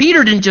 Notice,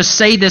 Peter didn't just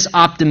say this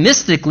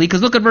optimistically,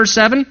 because look at verse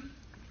 7.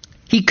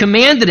 He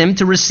commanded him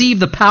to receive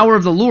the power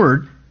of the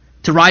Lord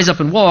to rise up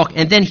and walk,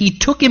 and then he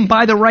took him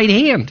by the right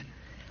hand,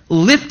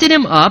 lifted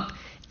him up,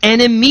 and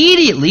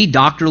immediately,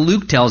 Dr.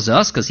 Luke tells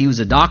us, because he was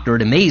a doctor,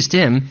 it amazed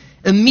him,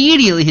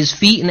 immediately his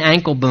feet and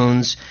ankle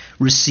bones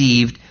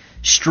received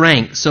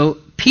strength. So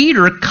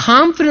Peter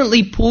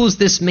confidently pulls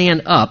this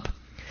man up,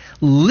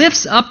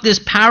 lifts up this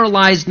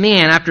paralyzed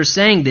man after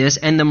saying this,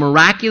 and the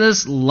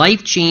miraculous,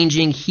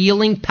 life-changing,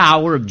 healing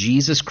power of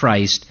Jesus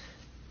Christ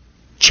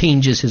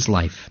changes his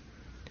life.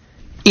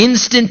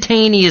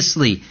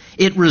 Instantaneously,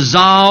 it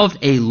resolved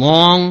a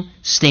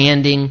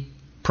long-standing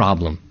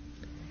problem.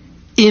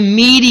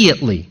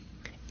 Immediately,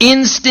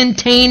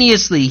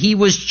 instantaneously, he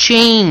was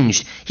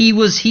changed. He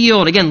was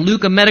healed. Again,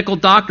 Luke, a medical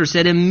doctor,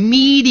 said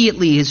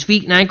immediately his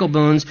feet and ankle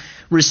bones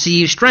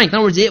received strength. In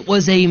other words, it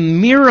was a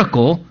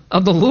miracle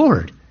of the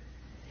Lord.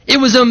 It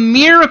was a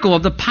miracle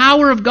of the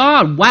power of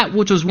God. What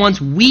which was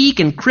once weak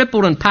and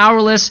crippled and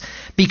powerless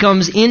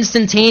becomes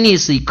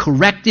instantaneously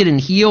corrected and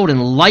healed,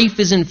 and life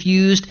is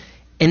infused,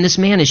 and this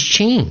man is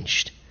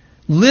changed.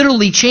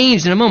 Literally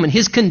changed in a moment.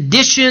 His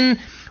condition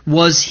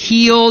was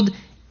healed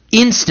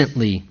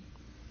instantly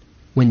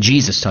when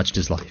Jesus touched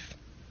his life.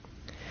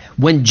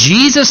 When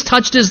Jesus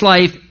touched his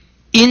life,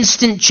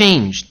 instant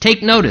change.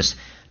 Take notice.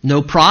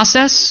 No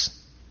process,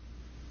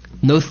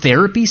 no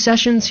therapy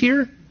sessions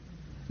here.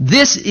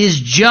 This is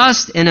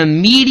just an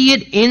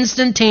immediate,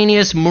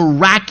 instantaneous,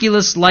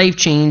 miraculous life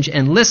change.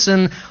 And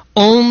listen,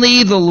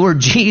 only the Lord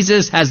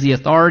Jesus has the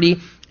authority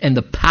and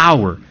the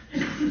power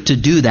to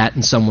do that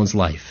in someone's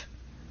life.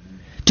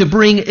 To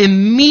bring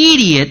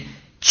immediate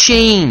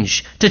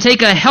change, to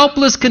take a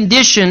helpless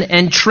condition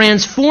and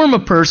transform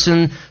a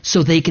person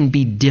so they can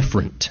be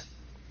different.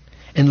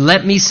 And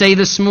let me say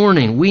this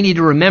morning, we need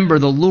to remember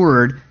the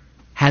Lord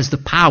has the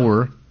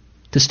power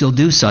to still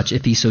do such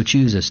if He so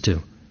chooses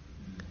to.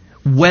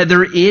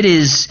 Whether it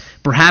is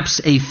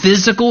perhaps a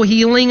physical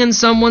healing in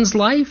someone's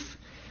life,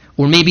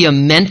 or maybe a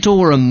mental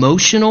or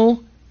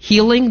emotional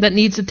healing that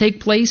needs to take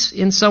place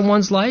in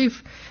someone's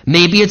life.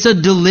 Maybe it's a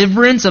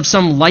deliverance of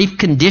some life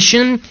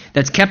condition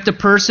that's kept a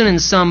person in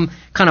some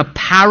kind of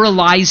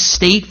paralyzed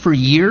state for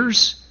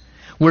years,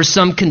 where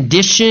some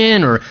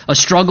condition or a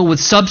struggle with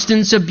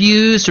substance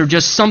abuse or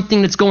just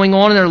something that's going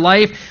on in their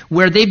life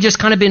where they've just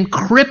kind of been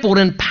crippled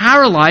and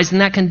paralyzed in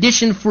that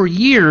condition for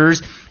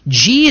years.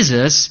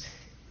 Jesus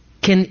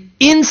can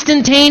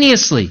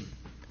instantaneously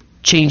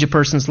change a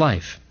person's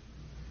life.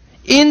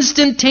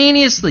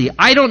 Instantaneously.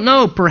 I don't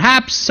know,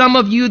 perhaps some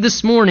of you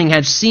this morning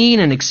have seen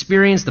and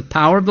experienced the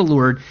power of the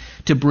Lord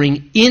to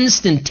bring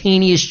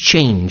instantaneous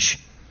change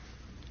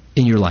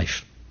in your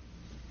life.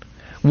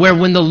 Where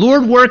when the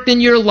Lord worked in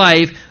your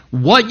life,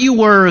 what you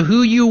were,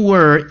 who you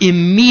were,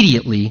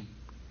 immediately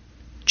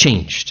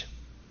changed.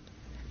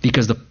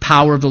 Because the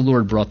power of the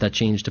Lord brought that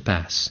change to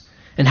pass.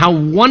 And how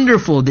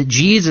wonderful that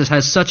Jesus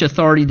has such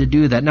authority to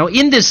do that. Now,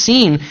 in this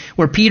scene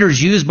where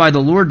Peter's used by the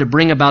Lord to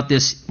bring about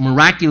this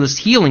miraculous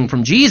healing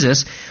from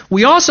Jesus,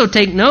 we also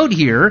take note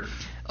here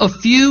a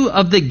few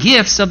of the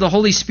gifts of the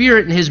Holy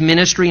Spirit in his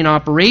ministry and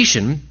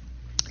operation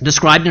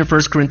described in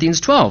 1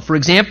 Corinthians 12. For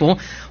example,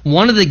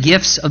 one of the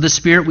gifts of the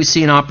Spirit we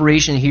see in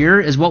operation here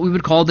is what we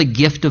would call the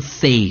gift of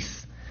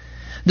faith.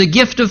 The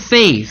gift of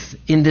faith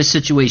in this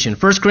situation.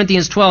 1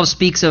 Corinthians 12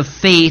 speaks of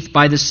faith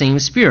by the same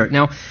Spirit.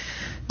 Now,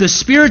 the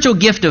spiritual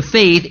gift of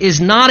faith is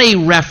not a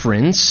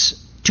reference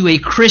to a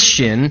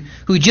Christian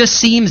who just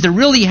seems to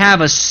really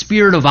have a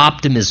spirit of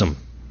optimism.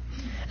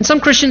 And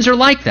some Christians are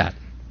like that.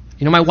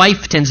 You know, my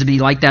wife tends to be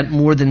like that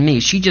more than me.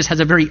 She just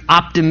has a very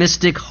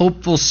optimistic,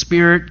 hopeful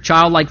spirit,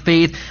 childlike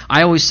faith.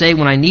 I always say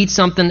when I need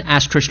something,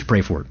 ask Trish to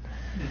pray for it.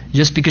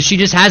 Just because she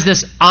just has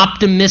this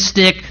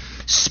optimistic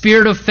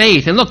spirit of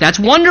faith. And look, that's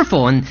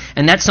wonderful. And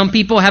that some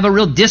people have a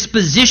real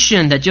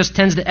disposition that just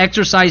tends to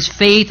exercise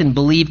faith and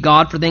believe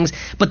God for things.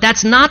 But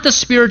that's not the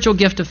spiritual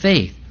gift of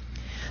faith.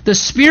 The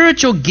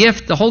spiritual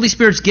gift, the Holy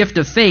Spirit's gift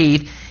of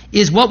faith,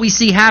 is what we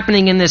see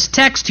happening in this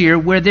text here,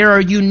 where there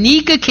are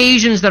unique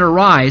occasions that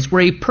arise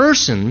where a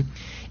person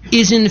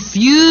is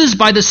infused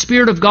by the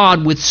Spirit of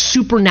God with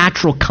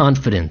supernatural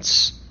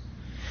confidence.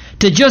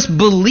 To just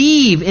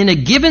believe in a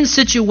given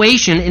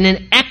situation in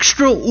an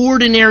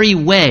extraordinary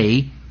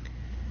way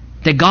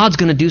that God's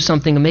going to do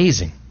something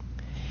amazing.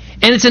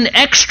 And it's an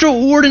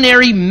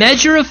extraordinary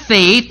measure of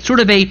faith,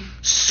 sort of a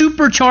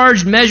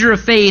supercharged measure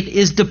of faith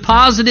is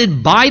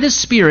deposited by the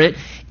Spirit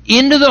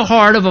into the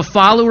heart of a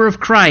follower of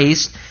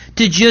Christ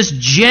to just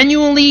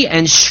genuinely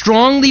and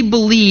strongly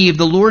believe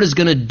the Lord is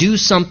going to do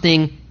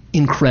something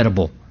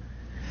incredible.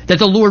 That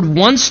the Lord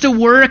wants to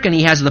work and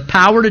He has the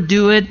power to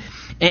do it,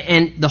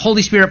 and the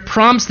Holy Spirit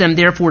prompts them,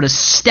 therefore, to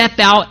step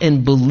out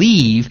and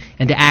believe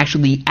and to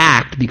actually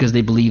act because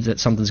they believe that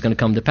something's going to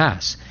come to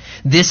pass.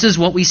 This is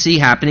what we see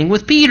happening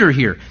with Peter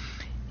here.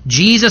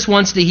 Jesus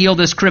wants to heal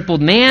this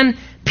crippled man.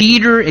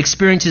 Peter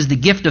experiences the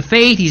gift of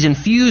faith. He's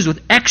infused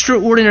with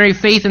extraordinary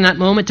faith in that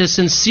moment to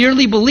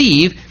sincerely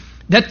believe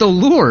that the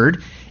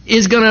Lord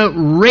is going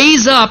to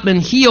raise up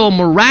and heal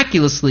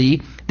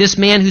miraculously this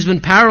man who's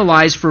been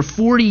paralyzed for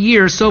 40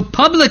 years. So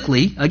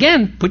publicly,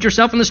 again, put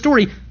yourself in the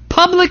story,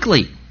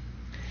 publicly,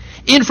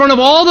 in front of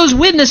all those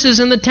witnesses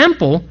in the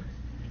temple,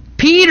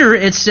 Peter,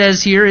 it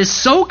says here, is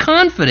so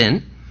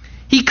confident,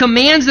 he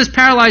commands this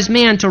paralyzed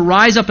man to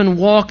rise up and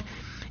walk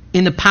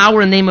in the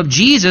power and name of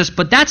Jesus,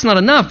 but that's not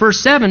enough. Verse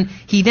 7,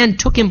 he then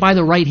took him by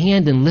the right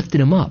hand and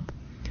lifted him up.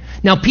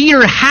 Now,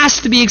 Peter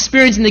has to be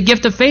experiencing the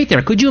gift of faith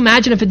there. Could you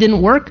imagine if it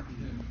didn't work?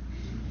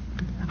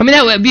 I mean,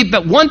 that would be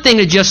but one thing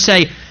to just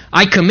say,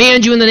 I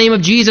command you in the name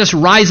of Jesus,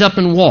 rise up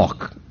and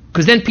walk.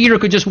 Because then Peter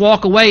could just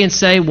walk away and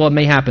say, well, it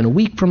may happen a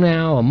week from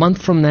now, a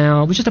month from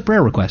now. It was just a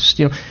prayer request,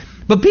 you know.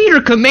 But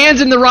Peter commands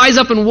him to rise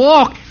up and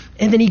walk,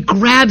 and then he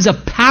grabs a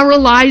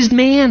paralyzed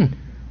man.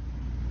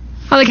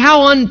 Like,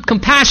 how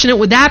uncompassionate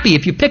would that be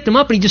if you picked him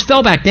up and he just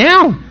fell back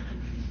down?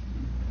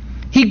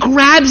 He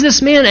grabs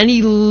this man and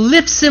he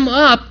lifts him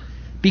up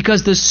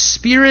because the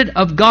Spirit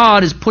of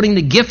God is putting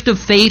the gift of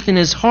faith in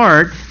his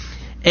heart,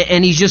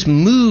 and he's just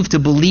moved to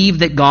believe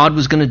that God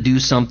was going to do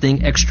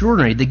something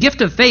extraordinary. The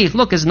gift of faith,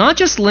 look, is not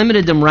just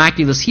limited to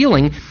miraculous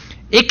healing.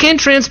 It can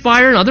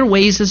transpire in other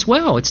ways as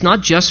well. It's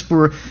not just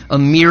for a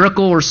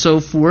miracle or so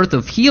forth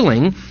of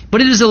healing, but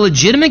it is a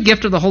legitimate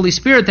gift of the Holy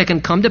Spirit that can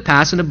come to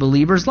pass in a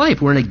believer's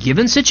life. Where in a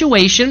given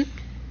situation,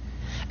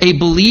 a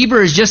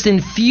believer is just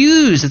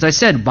infused, as I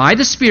said, by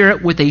the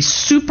Spirit with a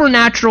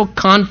supernatural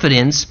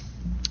confidence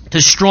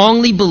to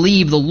strongly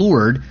believe the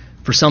Lord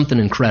for something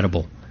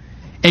incredible.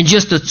 And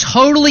just to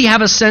totally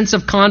have a sense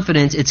of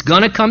confidence, it's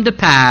going to come to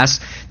pass.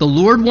 The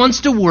Lord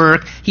wants to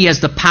work. He has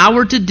the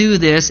power to do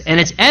this, and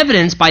it's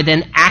evidenced by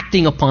then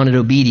acting upon it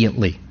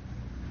obediently.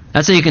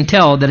 That's how you can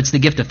tell that it's the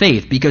gift of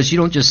faith, because you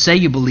don't just say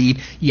you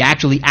believe, you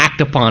actually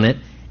act upon it,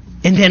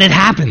 and then it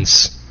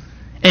happens.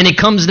 And it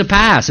comes to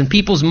pass, and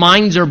people's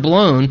minds are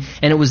blown,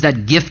 and it was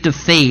that gift of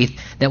faith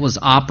that was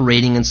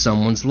operating in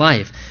someone's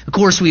life. Of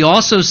course, we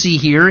also see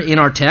here in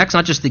our text,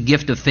 not just the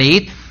gift of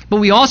faith, but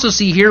we also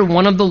see here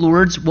one of the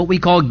Lord's, what we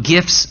call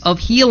gifts of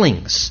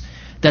healings,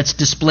 that's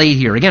displayed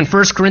here. Again,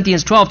 1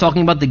 Corinthians 12,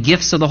 talking about the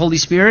gifts of the Holy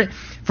Spirit.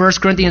 1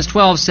 Corinthians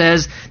 12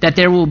 says that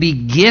there will be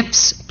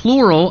gifts,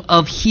 plural,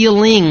 of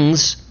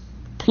healings,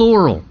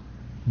 plural,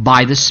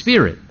 by the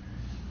Spirit.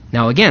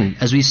 Now again,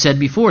 as we've said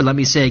before, let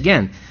me say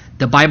again,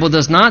 the Bible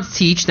does not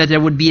teach that there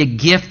would be a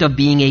gift of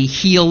being a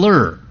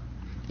healer.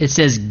 It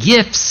says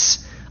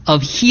gifts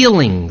of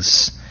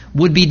healings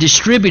would be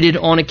distributed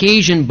on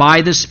occasion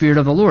by the Spirit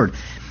of the Lord.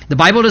 The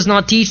Bible does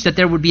not teach that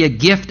there would be a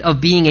gift of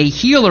being a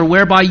healer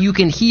whereby you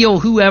can heal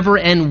whoever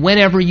and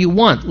whenever you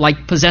want,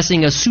 like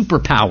possessing a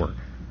superpower,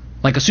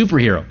 like a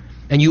superhero,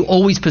 and you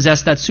always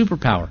possess that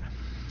superpower.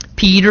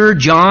 Peter,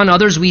 John,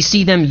 others, we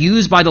see them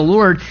used by the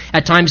Lord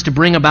at times to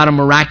bring about a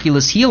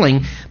miraculous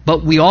healing,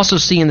 but we also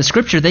see in the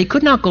Scripture they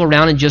could not go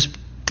around and just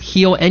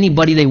heal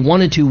anybody they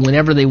wanted to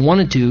whenever they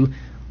wanted to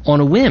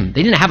on a whim.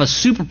 They didn't have a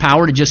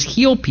superpower to just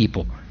heal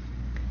people.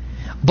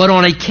 But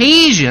on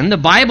occasion, the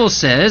Bible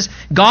says,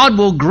 God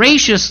will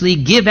graciously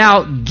give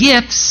out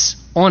gifts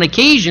on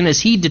occasion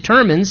as He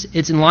determines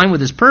it's in line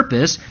with His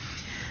purpose.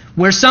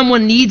 Where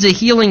someone needs a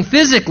healing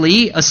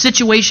physically, a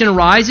situation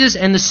arises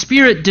and the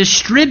Spirit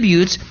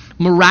distributes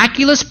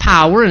miraculous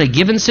power in a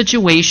given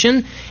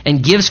situation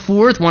and gives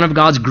forth one of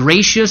God's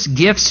gracious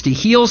gifts to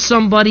heal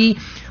somebody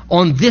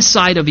on this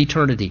side of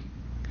eternity.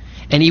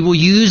 And He will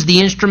use the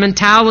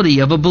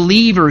instrumentality of a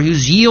believer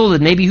who's yielded,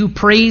 maybe who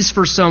prays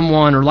for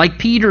someone, or like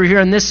Peter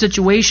here in this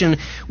situation,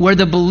 where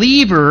the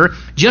believer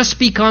just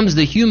becomes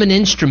the human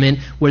instrument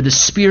where the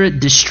Spirit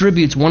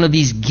distributes one of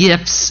these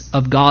gifts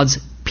of God's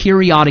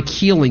periodic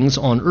healings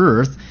on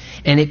earth,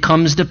 and it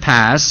comes to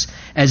pass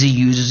as He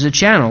uses a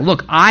channel.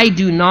 Look, I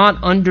do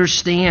not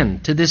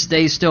understand to this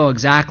day still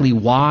exactly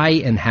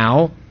why and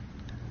how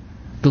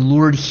the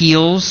Lord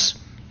heals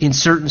in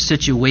certain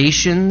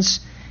situations,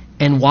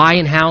 and why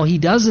and how He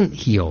doesn't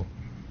heal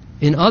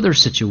in other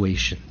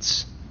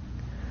situations.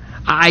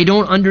 I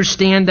don't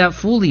understand that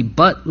fully,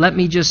 but let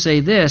me just say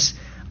this.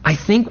 I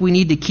think we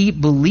need to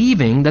keep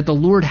believing that the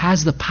Lord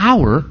has the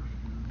power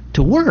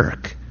to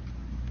work.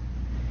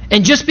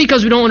 And just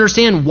because we don't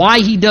understand why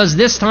He does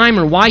this time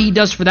or why He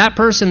does for that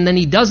person, then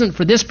He doesn't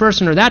for this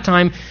person or that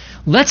time,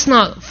 let's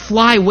not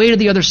fly way to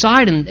the other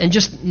side and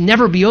just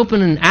never be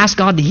open and ask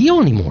God to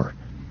heal anymore.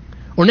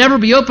 Or never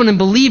be open and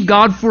believe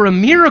God for a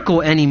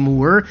miracle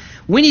anymore.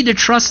 We need to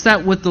trust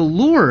that with the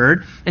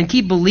Lord and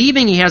keep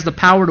believing He has the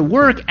power to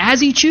work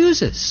as He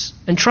chooses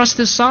and trust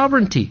His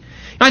sovereignty.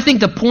 I think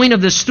the point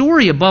of this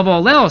story, above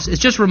all else, is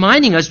just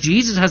reminding us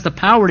Jesus has the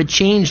power to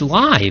change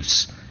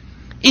lives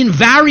in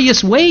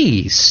various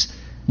ways.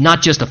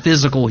 Not just a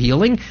physical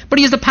healing, but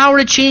He has the power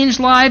to change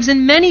lives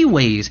in many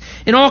ways,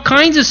 in all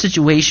kinds of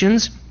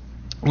situations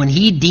when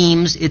He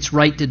deems it's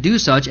right to do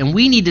such. And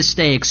we need to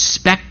stay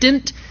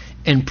expectant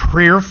and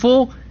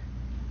prayerful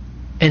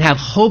and have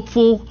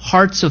hopeful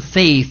hearts of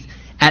faith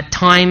at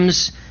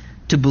times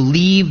to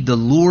believe the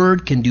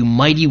Lord can do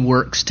mighty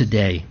works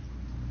today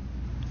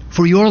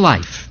for your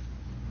life.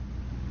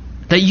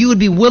 That you would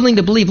be willing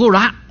to believe, Lord,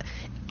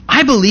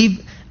 I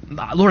believe,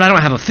 Lord, I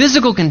don't have a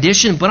physical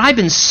condition, but I've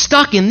been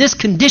stuck in this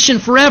condition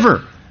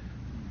forever.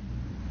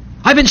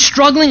 I've been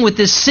struggling with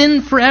this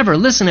sin forever.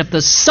 Listen, if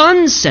the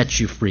Son sets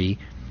you free,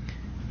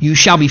 you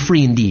shall be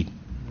free indeed.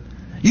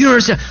 You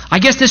understand? I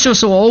guess this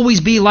will always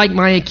be like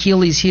my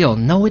Achilles heel.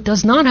 No, it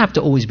does not have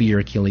to always be your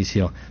Achilles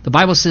heel. The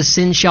Bible says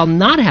sin shall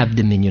not have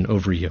dominion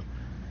over you.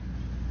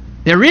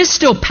 There is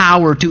still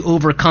power to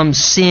overcome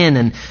sin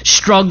and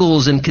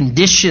struggles and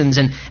conditions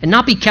and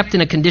not be kept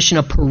in a condition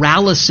of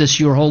paralysis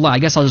your whole life. I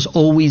guess I'll just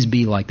always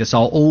be like this.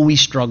 I'll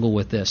always struggle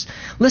with this.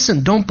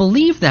 Listen, don't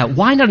believe that.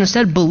 Why not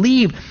instead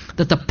believe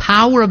that the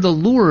power of the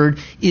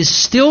Lord is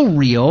still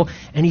real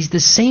and He's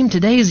the same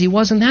today as He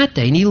was in that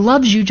day, and He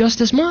loves you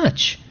just as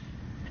much.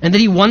 And that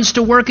He wants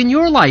to work in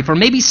your life, or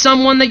maybe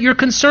someone that you're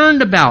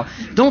concerned about.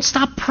 Don't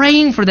stop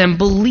praying for them.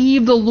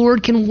 Believe the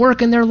Lord can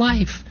work in their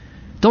life.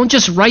 Don't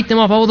just write them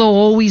off, oh, they'll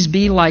always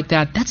be like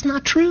that. That's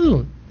not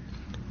true.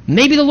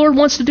 Maybe the Lord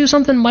wants to do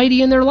something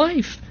mighty in their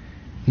life.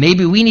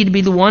 Maybe we need to be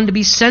the one to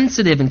be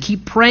sensitive and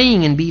keep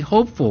praying and be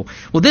hopeful.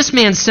 Well, this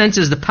man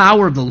senses the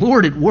power of the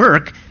Lord at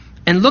work.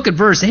 And look at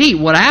verse 8,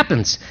 what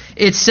happens?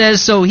 It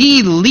says, so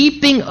he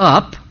leaping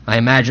up, I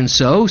imagine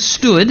so,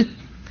 stood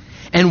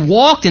and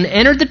walked and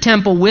entered the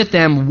temple with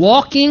them,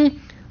 walking,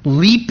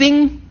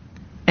 leaping,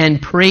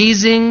 and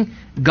praising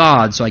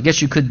God. So I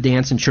guess you could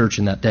dance in church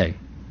in that day.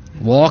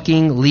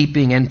 Walking,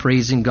 leaping, and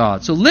praising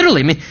God. So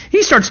literally,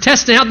 he starts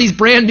testing out these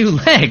brand new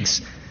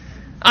legs.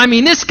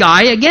 This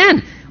guy,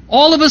 again,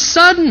 all of a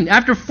sudden,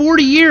 after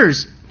 40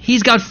 years,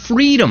 he's got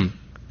freedom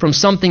from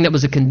something that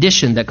was a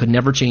condition that could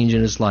never change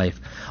in his life.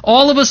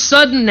 All of a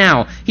sudden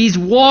now, he's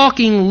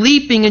walking,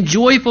 leaping in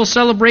joyful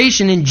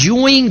celebration,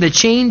 enjoying the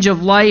change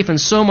of life, and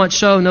so much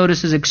so,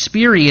 notice his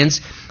experience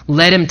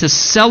led him to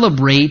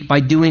celebrate by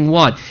doing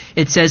what?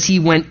 It says he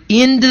went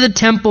into the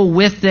temple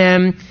with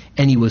them,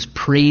 and he was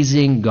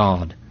praising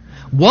God.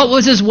 What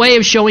was his way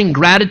of showing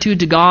gratitude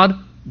to God?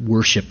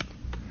 Worship.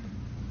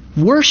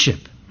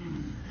 Worship.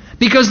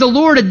 Because the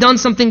Lord had done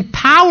something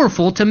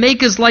powerful to make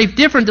his life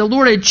different. The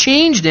Lord had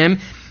changed him,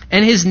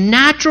 and his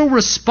natural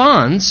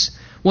response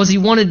was he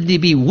wanted to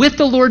be with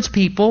the Lord's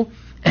people,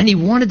 and he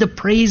wanted to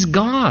praise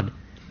God.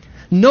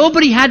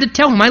 Nobody had to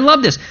tell him. I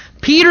love this.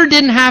 Peter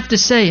didn't have to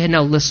say, hey,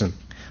 now listen,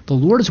 the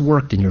Lord has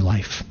worked in your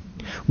life.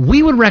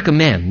 We would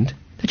recommend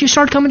that you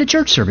start coming to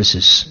church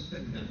services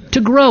to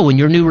grow in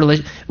your new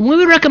relationship. We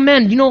would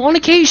recommend, on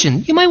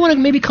occasion, you might want to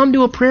maybe come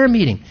to a prayer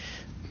meeting.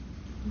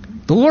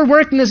 The Lord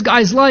worked in this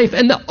guy's life,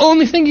 and the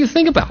only thing you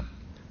think about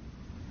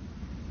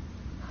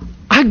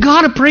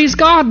got to praise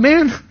God,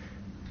 man.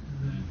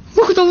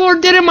 Look what the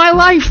Lord did in my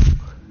life.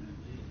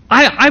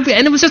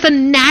 And it was just a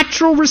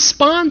natural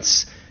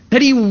response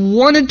that he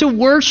wanted to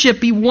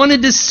worship. He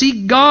wanted to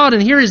seek God.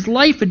 And here his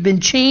life had been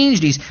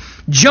changed. He's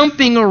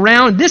jumping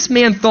around. This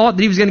man thought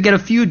that he was going to get a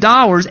few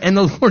dollars, and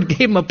the Lord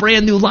gave him a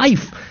brand new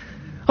life.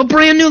 A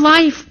brand new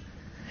life.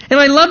 And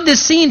I love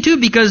this scene too,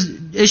 because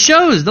it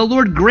shows the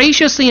Lord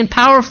graciously and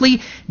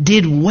powerfully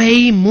did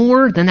way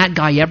more than that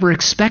guy ever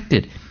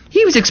expected.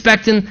 He was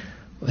expecting,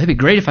 well, it'd be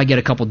great if I get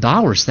a couple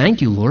dollars.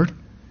 Thank you, Lord.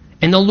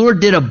 And the Lord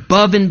did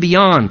above and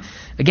beyond.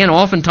 Again,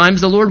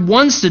 oftentimes the Lord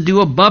wants to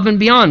do above and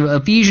beyond.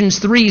 Ephesians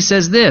 3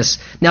 says this,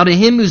 "Now to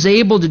him who's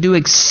able to do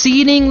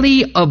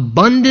exceedingly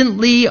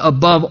abundantly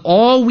above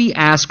all we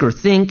ask or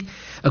think,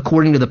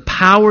 according to the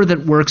power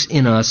that works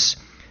in us,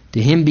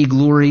 to him be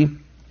glory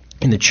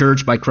in the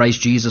church by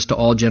Christ Jesus to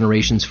all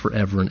generations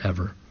forever and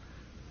ever."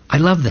 I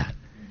love that.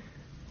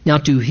 Now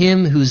to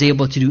him who's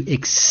able to do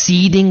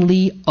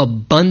exceedingly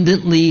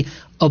abundantly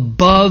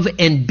above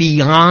and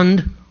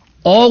beyond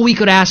all we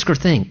could ask or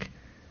think,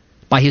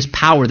 by his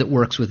power that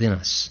works within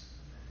us.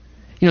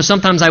 You know,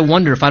 sometimes I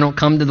wonder if I don't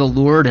come to the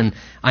Lord and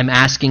I'm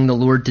asking the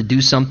Lord to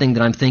do something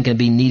that I'm thinking would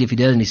be neat if he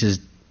did, and he says,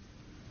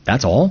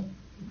 "That's all?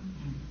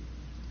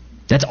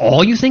 That's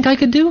all you think I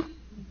could do?"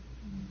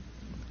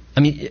 I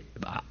mean,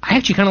 I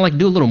actually kind of like to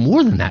do a little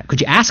more than that. Could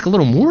you ask a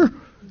little more?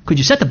 Could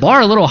you set the bar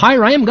a little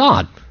higher? I am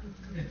God.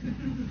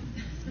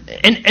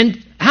 And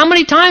how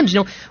many times,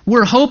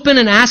 we're hoping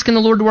and asking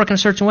the Lord to work in a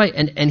certain way,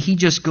 and he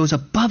just goes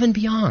above and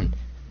beyond.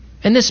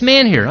 And this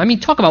man here,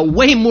 talk about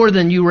way more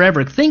than you were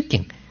ever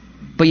thinking.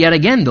 But yet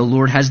again, the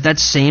Lord has that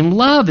same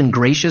love and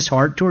gracious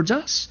heart towards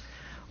us.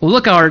 Well,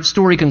 look how our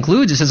story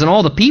concludes. It says, "And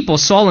all the people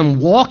saw him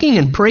walking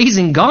and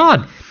praising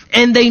God.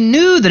 And they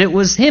knew that it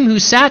was him who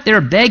sat there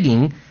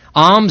begging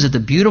alms at the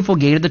beautiful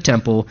gate of the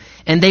temple.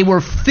 And they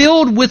were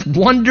filled with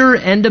wonder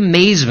and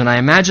amazement," I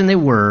imagine they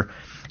were,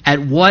 "at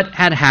what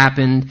had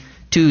happened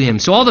to him."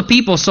 So all the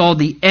people saw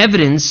the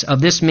evidence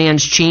of this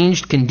man's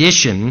changed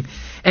condition.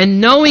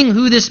 And knowing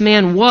who this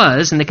man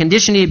was and the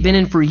condition he had been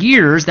in for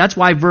years, that's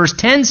why verse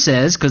 10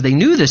 says, because they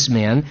knew this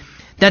man,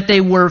 that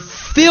they were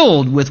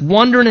filled with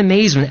wonder and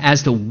amazement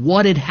as to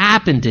what had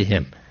happened to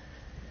him.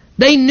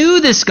 They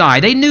knew this guy.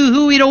 They knew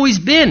who he'd always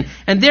been.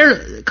 And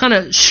they're kind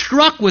of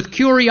struck with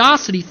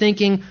curiosity,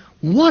 thinking,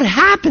 what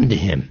happened to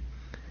him?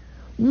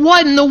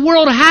 What in the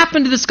world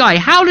happened to this guy?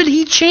 How did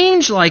he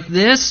change like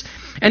this?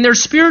 And their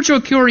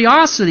spiritual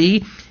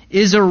curiosity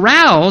is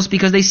aroused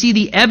because they see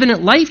the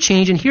evident life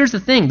change. And here's the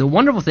thing. The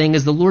wonderful thing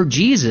is the Lord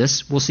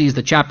Jesus, we'll see as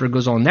the chapter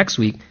goes on next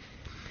week,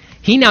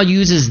 he now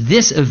uses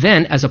this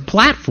event as a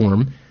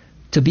platform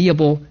to be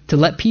able to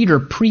let Peter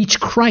preach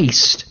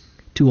Christ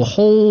to a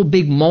whole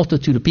big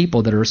multitude of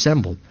people that are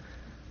assembled.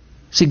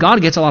 See,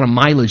 God gets a lot of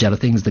mileage out of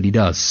things that he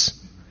does.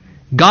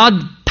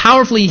 God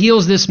powerfully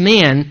heals this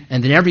man,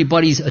 and then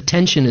everybody's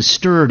attention is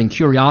stirred and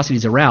curiosity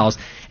is aroused.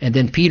 And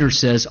then Peter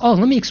says, "Oh,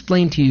 let me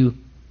explain to you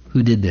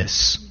who did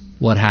this.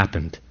 What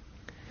happened?"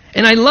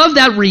 And I love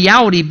that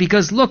reality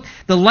because, look,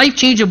 the life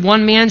change of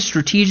one man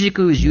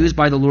strategically was used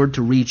by the Lord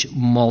to reach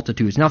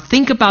multitudes. Now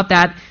think about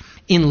that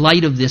in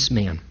light of this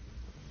man.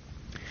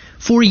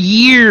 For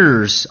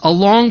years, a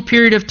long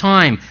period of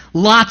time,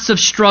 lots of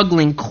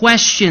struggling,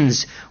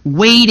 questions,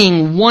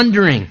 waiting,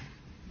 wondering.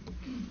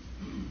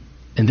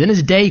 And then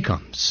his day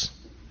comes.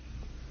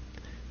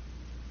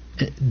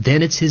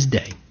 Then it's his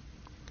day.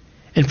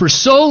 And for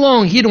so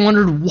long, he had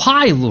wondered,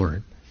 why,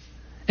 Lord?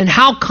 And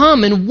how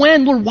come? And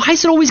when? Lord, why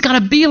is it always got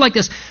to be like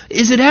this?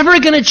 Is it ever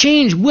going to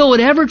change? Will it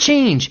ever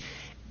change?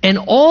 And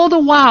all the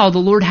while, the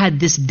Lord had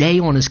this day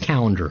on his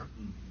calendar,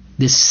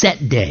 this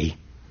set day,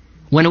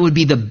 when it would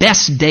be the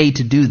best day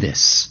to do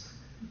this,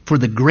 for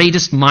the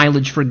greatest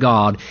mileage for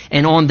God.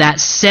 And on that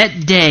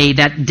set day,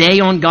 that day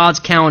on God's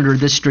calendar,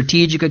 this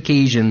strategic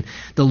occasion,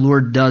 the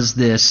Lord does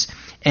this.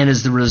 And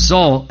as the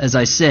result, as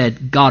I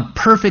said, God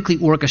perfectly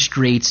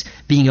orchestrates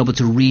being able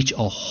to reach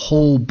a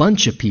whole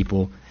bunch of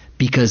people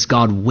because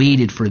God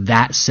waited for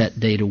that set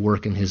day to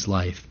work in his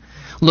life.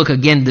 Look,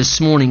 again, this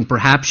morning,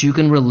 perhaps you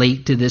can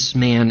relate to this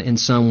man in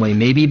some way.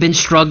 Maybe you've been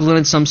struggling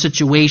in some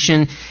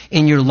situation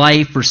in your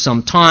life for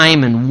some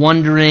time and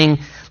wondering.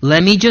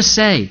 Let me just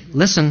say,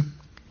 listen,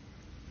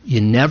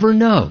 you never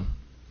know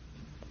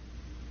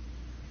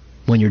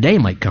when your day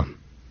might come.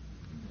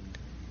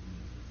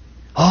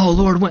 Oh,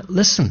 Lord,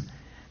 listen.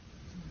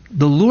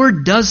 The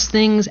Lord does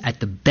things at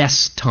the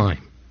best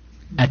time,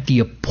 at the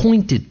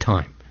appointed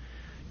time.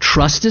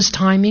 Trust his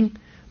timing,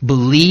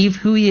 believe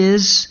who he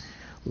is,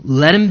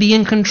 let him be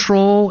in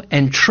control,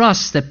 and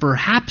trust that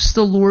perhaps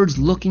the Lord's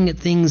looking at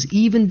things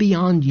even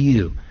beyond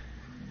you,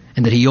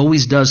 and that he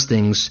always does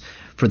things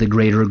for the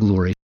greater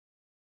glory.